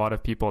that for a lot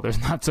of people, there's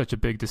not such a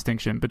big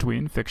distinction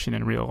between fiction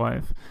and real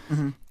life.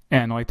 Mm-hmm.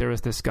 And like there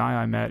was this guy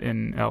I met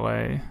in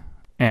LA,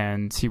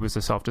 and he was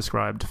a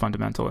self-described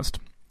fundamentalist.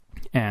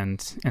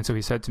 And so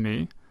he said to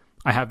me,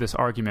 I have this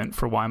argument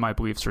for why my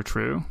beliefs are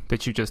true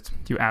that you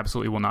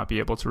absolutely will not be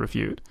able to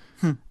refute.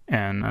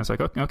 And I was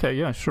like, okay,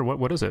 yeah, sure.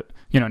 What is it?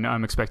 Now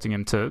I'm expecting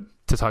him to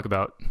talk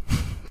about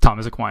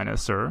Thomas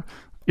Aquinas or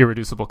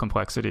irreducible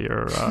complexity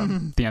or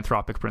the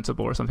anthropic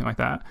principle or something like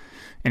that.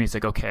 And he's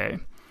like, okay,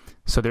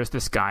 so there's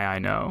this guy I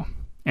know,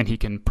 and he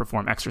can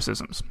perform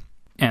exorcisms.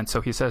 And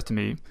so he says to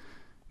me,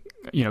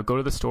 go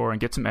to the store and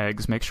get some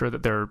eggs, make sure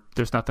that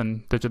there's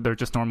nothing, they're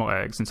just normal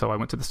eggs. And so I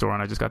went to the store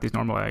and I just got these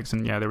normal eggs,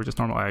 and yeah, they were just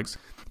normal eggs.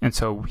 And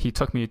so he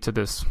took me to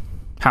this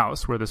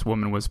house where this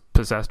woman was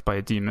possessed by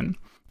a demon,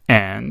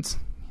 and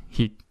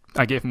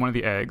I gave him one of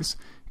the eggs,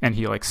 and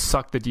he like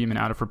sucked the demon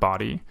out of her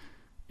body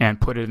and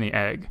put it in the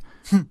egg.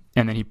 And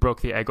then he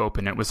broke the egg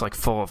open, and it was like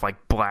full of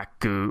like black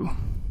goo.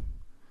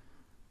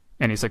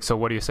 And he's like, so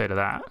what do you say to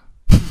that?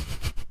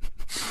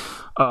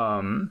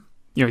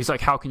 He's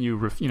like, how can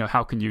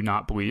you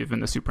not believe in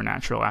the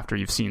supernatural after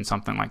you've seen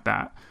something like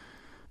that?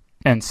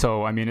 And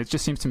so, I mean, it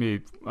just seems to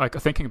me, like,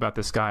 thinking about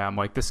this guy, I'm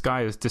like, this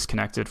guy is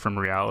disconnected from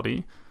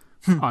reality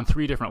on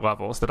 3 different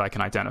levels that I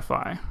can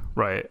identify,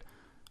 right?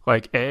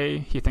 Like, A,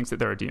 he thinks that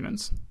there are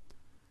demons.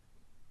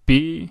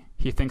 B,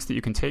 he thinks that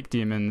you can take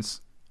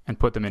demons and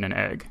put them in an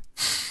egg.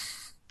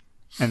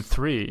 And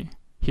 3,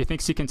 he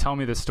thinks he can tell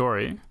me this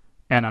story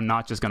and I'm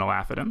not just going to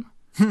laugh at him.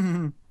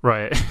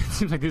 Right? It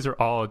seems like these are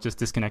all just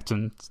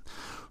disconnections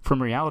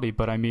from reality.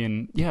 But I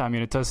mean, yeah, I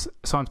mean, it does.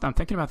 So I'm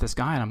thinking about this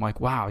guy and I'm like,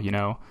 wow, you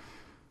know,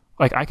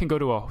 like I can go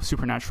to a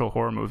supernatural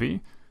horror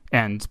movie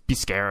and be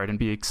scared and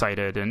be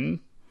excited. And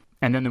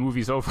then the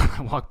movie's over and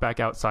I walk back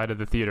outside of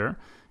the theater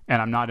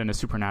and I'm not in a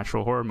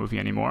supernatural horror movie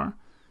anymore.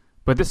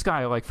 But this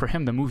guy, like, for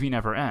him, the movie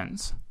never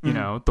ends. You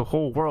know, the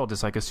whole world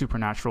is like a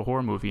supernatural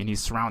horror movie, and he's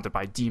surrounded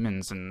by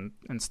demons and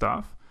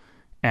stuff.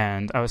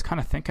 And I was kind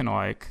of thinking,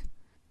 like,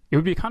 it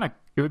would be kind of,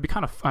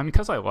 I mean,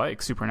 because I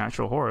like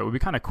supernatural horror, it would be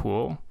kind of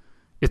cool.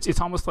 It's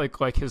almost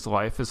like his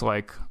life is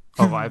like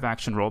a live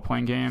action role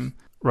playing game,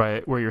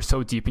 right? Where you're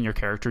so deep in your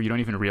character, you don't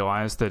even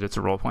realize that it's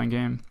a role playing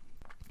game.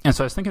 And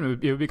so I was thinking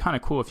it would be kind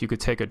of cool if you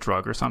could take a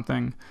drug or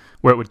something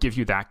where it would give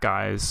you that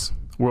guy's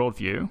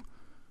worldview.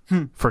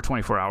 For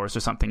 24 hours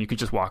or something. You could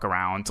just walk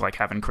around like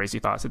having crazy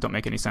thoughts that don't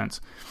make any sense.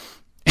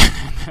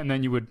 And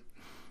then you would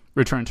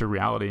return to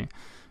reality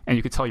and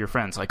you could tell your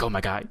friends like, oh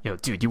my God, yo,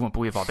 dude, you won't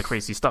believe all the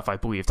crazy stuff I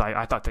believed.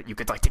 I thought that you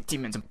could like take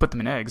demons and put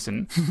them in eggs,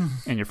 and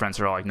your friends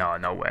are all like,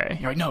 no way.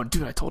 You're like, no,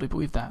 dude, I totally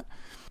believe that.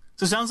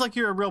 So it sounds like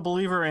you're a real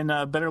believer in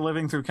better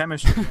living through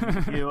chemistry.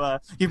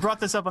 You brought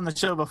this up on the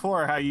show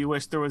before, how you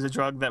wish there was a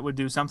drug that would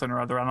do something or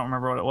other. I don't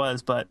remember what it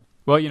was, but...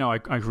 Well, you know, I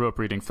grew up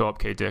reading Philip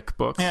K. Dick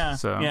books. Yeah,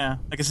 so yeah.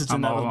 I guess it's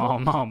I'm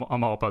inevitable.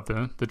 I'm all about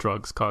the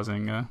drugs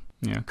causing,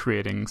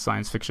 creating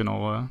science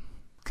fictional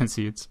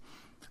conceits.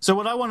 So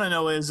what I want to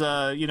know is,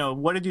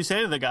 what did you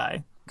say to the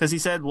guy? Because he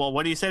said, well,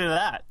 what do you say to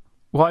that?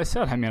 Well, I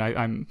said, I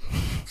mean,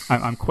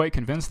 I'm quite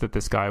convinced that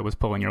this guy was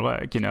pulling your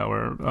leg,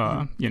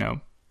 or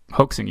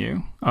hoaxing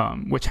you,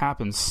 which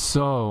happens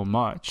so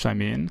much. I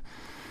mean,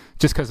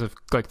 just because of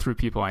like through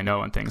people I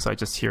know and things, I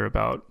just hear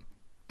about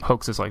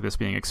hoaxes like this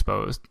being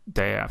exposed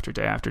day after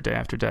day after day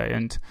after day.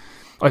 And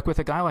like with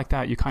a guy like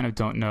that, you kind of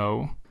don't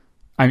know.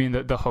 I mean,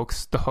 the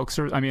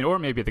hoaxer, I mean, or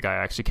maybe the guy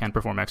actually can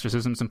perform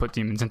exorcisms and put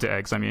demons into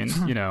eggs. I mean,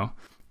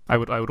 I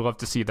would love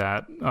to see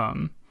that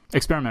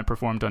experiment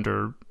performed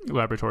under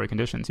laboratory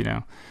conditions,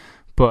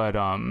 but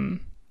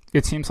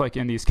it seems like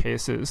in these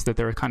cases that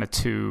there are kind of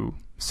 2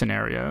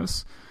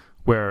 scenarios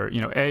where,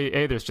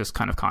 A, there's just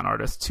kind of con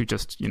artists who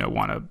just,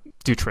 want to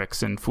do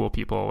tricks and fool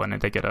people, and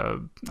they get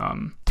a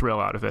thrill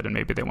out of it, and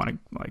maybe they want to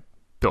like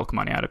bilk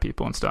money out of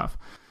people and stuff.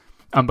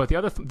 But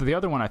the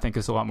other one I think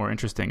is a lot more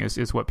interesting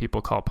is what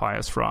people call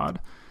pious fraud,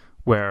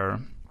 where,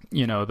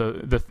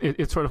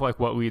 it's sort of like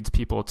what leads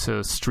people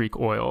to streak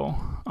oil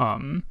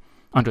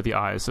under the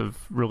eyes of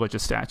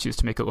religious statues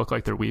to make it look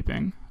like they're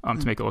weeping,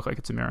 to make it look like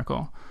it's a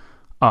miracle.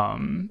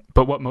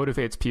 But what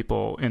motivates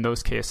people in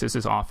those cases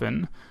is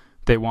often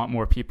they want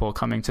more people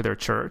coming to their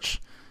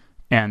church,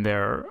 and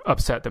they're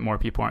upset that more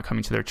people aren't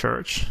coming to their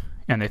church.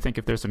 And they think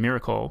if there's a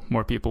miracle,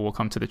 more people will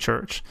come to the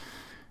church.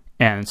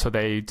 And so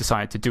they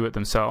decide to do it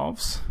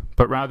themselves.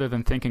 But rather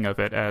than thinking of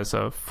it as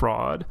a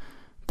fraud,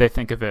 they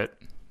think of it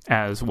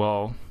as,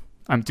 well,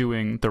 I'm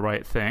doing the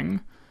right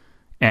thing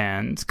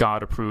and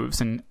God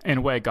approves. And in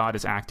a way, God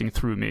is acting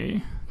through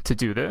me to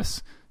do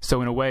this.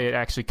 So in a way, it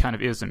actually kind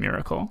of is a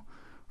miracle,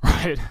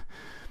 right?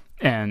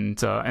 And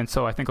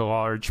so I think a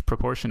large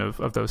proportion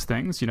of those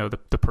things,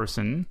 the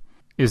person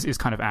is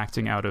kind of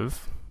acting out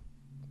of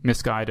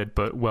misguided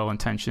but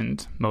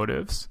well-intentioned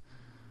motives.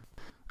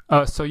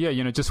 So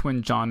yeah, just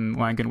when John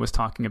Langan was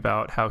talking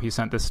about how he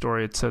sent this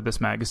story to this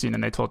magazine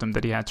and they told him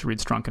that he had to read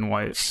Strunk and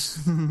White,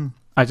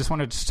 I just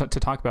wanted to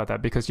talk about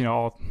that because,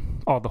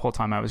 all the whole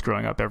time I was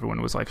growing up,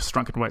 everyone was like,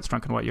 Strunk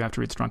and White, you have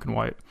to read Strunk and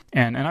White.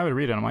 And I would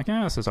read it and I'm like,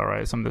 yeah, this is all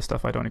right. Some of this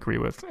stuff I don't agree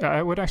with.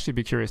 I would actually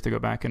be curious to go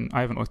back, and I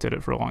haven't looked at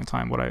it for a long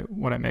time, what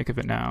I make of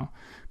it now.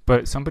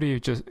 But somebody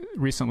just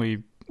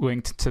recently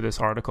linked to this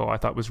article I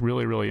thought was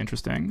really, really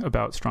interesting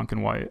about Strunk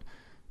and White.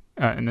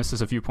 And this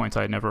is a viewpoint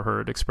I had never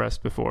heard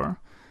expressed before.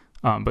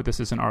 But this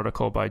is an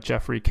article by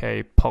Jeffrey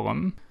K.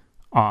 Pullum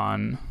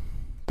on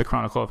the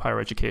Chronicle of Higher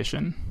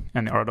Education,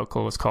 and the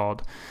article is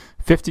called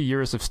 50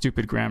 Years of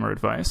Stupid Grammar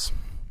Advice.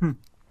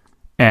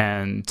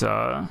 And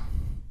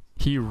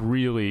he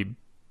really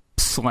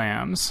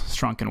slams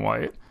Strunk and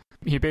White.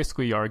 He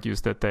basically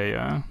argues that they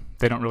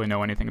don't really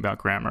know anything about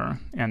grammar,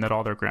 and that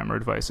all their grammar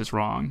advice is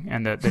wrong,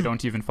 and that they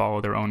don't even follow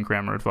their own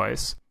grammar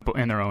advice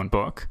in their own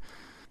book,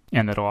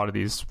 and that a lot of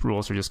these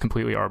rules are just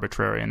completely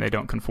arbitrary, and they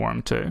don't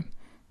conform to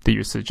the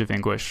usage of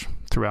English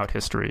throughout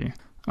history,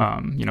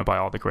 by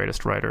all the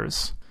greatest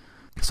writers.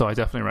 So I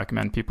definitely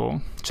recommend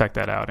people check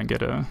that out and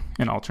get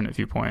an alternate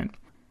viewpoint.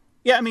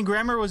 Yeah, I mean,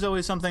 grammar was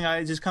always something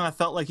I just kind of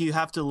felt like you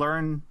have to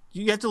learn.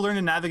 You have to learn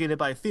to navigate it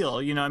by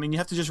feel. You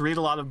have to just read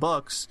a lot of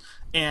books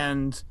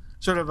and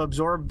sort of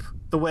absorb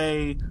the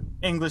way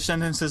English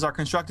sentences are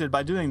constructed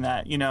by doing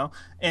that.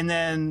 And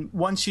then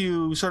once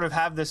you sort of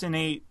have this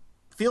innate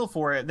feel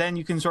for it, then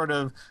you can sort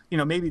of,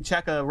 maybe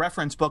check a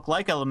reference book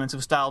like Elements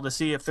of Style to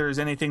see if there's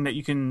anything that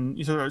you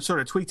can sort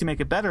of tweak to make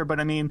it better. But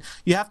I mean,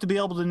 you have to be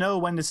able to know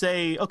when to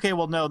say, okay,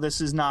 well, no,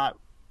 this is not.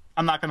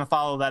 I'm not going to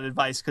follow that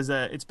advice because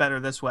it's better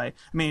this way.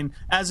 I mean,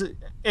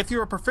 if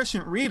you're a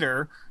proficient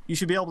reader, you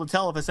should be able to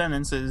tell if a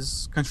sentence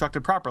is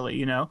constructed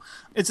properly.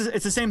 It's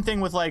the same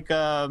thing with like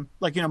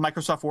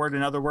Microsoft Word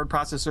and other word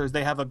processors.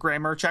 They have a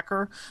grammar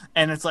checker,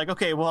 and it's like,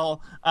 okay,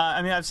 well,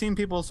 I mean, I've seen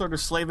people sort of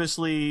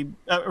slavishly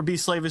or be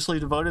slavishly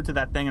devoted to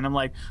that thing, and I'm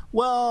like,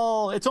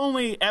 well, it's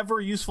only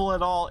ever useful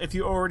at all if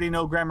you already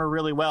know grammar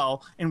really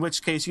well. In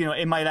which case,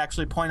 it might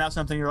actually point out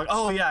something. You're like,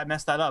 oh yeah, I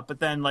messed that up. But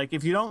then, like,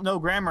 if you don't know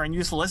grammar and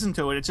you just listen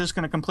to it, it's just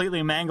going to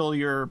completely mangle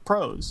your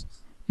prose.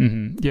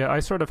 Mm-hmm. Yeah, I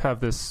sort of have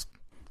this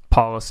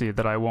policy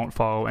that I won't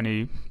follow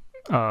any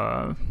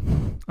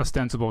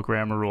ostensible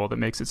grammar rule that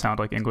makes it sound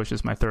like English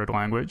is my third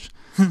language.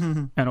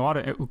 And a lot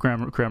of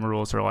grammar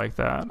rules are like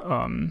that.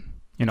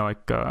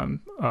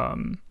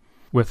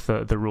 With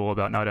the rule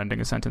about not ending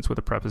a sentence with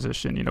a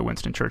preposition,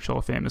 Winston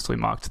Churchill famously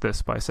mocked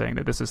this by saying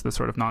that this is the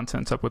sort of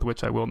nonsense up with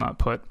which I will not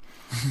put.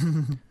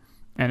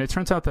 And it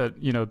turns out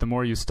that, the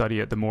more you study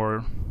it, the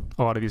more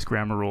a lot of these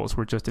grammar rules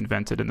were just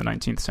invented in the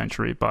 19th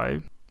century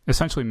by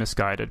essentially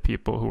misguided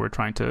people who were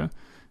trying to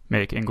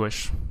make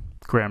English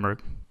grammar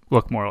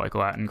look more like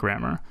Latin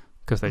grammar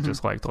because they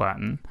just liked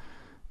Latin.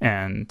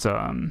 And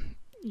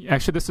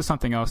actually, this is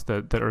something else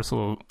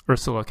that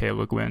Ursula K.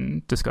 Le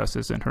Guin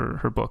discusses in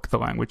her book, The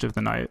Language of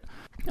the Night,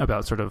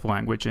 about sort of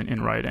language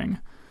in writing.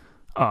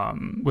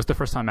 Was the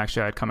first time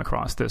actually I had come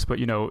across this. But,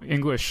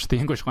 the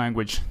English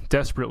language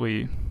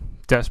desperately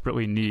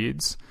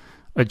needs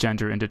a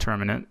gender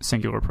indeterminate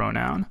singular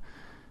pronoun.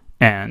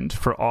 And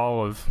for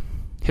all of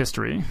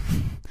history,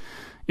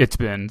 it's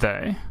been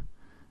they.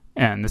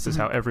 And this is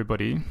how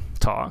everybody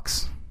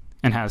talks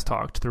and has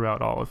talked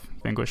throughout all of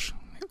English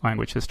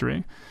language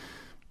history.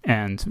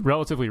 And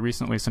relatively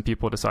recently, some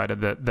people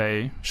decided that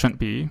they shouldn't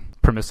be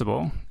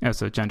permissible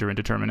as a gender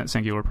indeterminate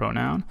singular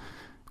pronoun,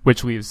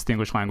 which leaves the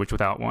English language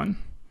without one.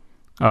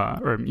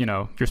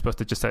 You're supposed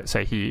to just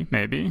say he,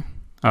 maybe,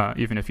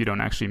 even if you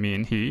don't actually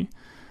mean he.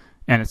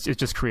 And it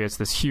just creates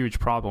this huge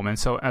problem. And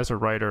so as a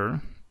writer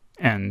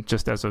and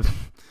just as a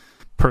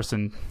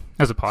person,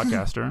 as a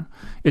podcaster,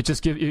 it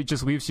just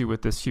leaves you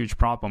with this huge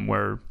problem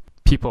where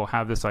people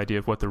have this idea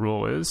of what the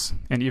rule is,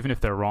 and even if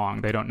they're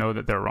wrong, they don't know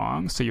that they're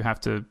wrong. So you have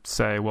to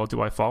say, well,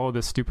 do I follow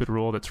this stupid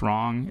rule that's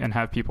wrong and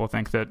have people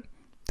think that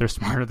they're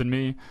smarter than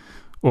me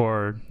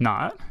or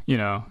not?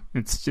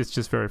 It's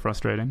just very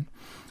frustrating.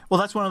 Well,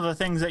 that's one of the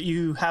things that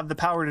you have the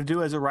power to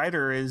do as a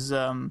writer is,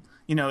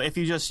 if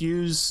you just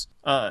use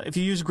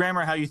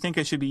grammar how you think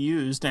it should be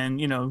used,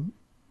 and,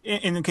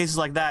 in the cases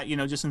like that,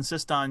 just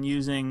insist on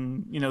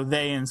using,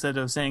 they instead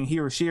of saying he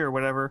or she or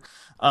whatever,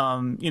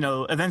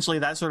 eventually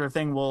that sort of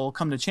thing will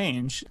come to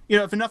change.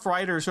 If enough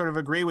writers sort of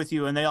agree with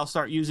you and they all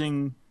start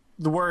using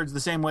the words the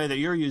same way that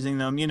you're using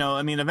them,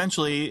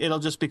 eventually it'll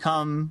just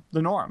become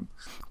the norm.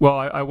 Well,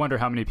 I wonder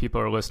how many people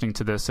are listening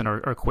to this and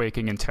are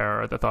quaking in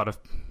terror at the thought of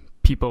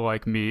people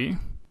like me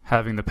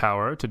having the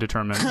power to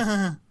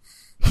determine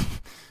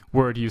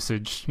word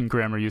usage and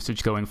grammar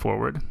usage going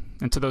forward.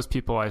 And to those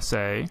people I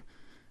say,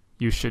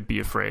 you should be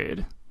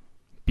afraid.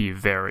 Be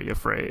very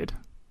afraid.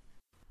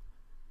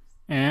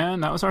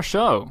 And that was our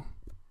show.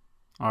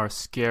 Our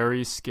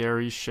scary,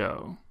 scary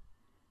show.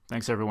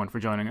 Thanks everyone for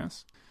joining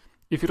us.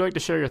 If you'd like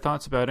to share your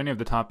thoughts about any of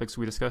the topics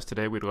we discussed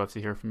today, we'd love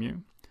to hear from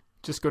you.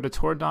 Just go to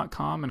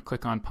Tor.com and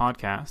click on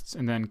podcasts,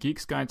 and then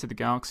Geek's Guide to the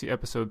Galaxy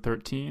episode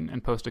 13,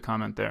 and post a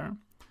comment there.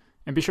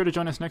 And be sure to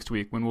join us next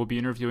week when we'll be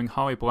interviewing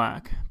Holly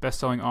Black,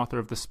 best-selling author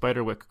of the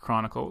Spiderwick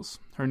Chronicles.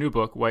 Her new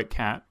book, White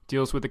Cat,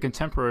 deals with a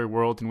contemporary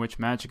world in which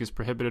magic is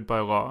prohibited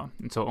by law,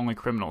 and so only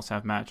criminals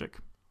have magic.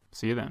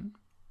 See you then.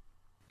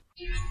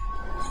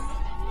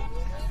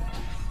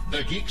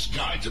 The Geek's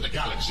Guide to the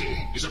Galaxy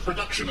is a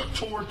production of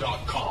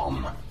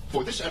Tor.com.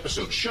 For this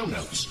episode's show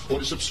notes or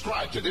to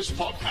subscribe to this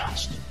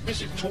podcast,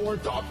 visit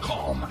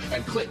Tor.com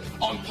and click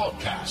on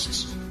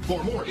Podcasts.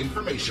 For more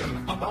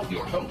information about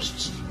your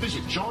hosts,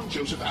 visit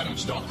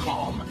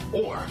JohnJosephAdams.com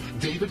or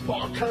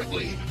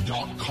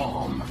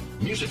DavidBarrCurrently.com.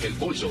 Music and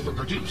voiceover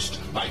produced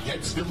by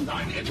Deadsville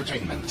 9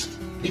 Entertainment.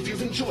 If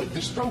you've enjoyed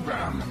this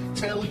program,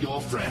 tell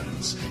your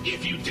friends.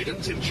 If you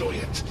didn't enjoy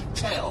it,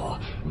 tell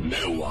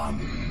no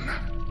one.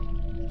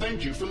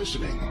 Thank you for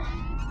listening.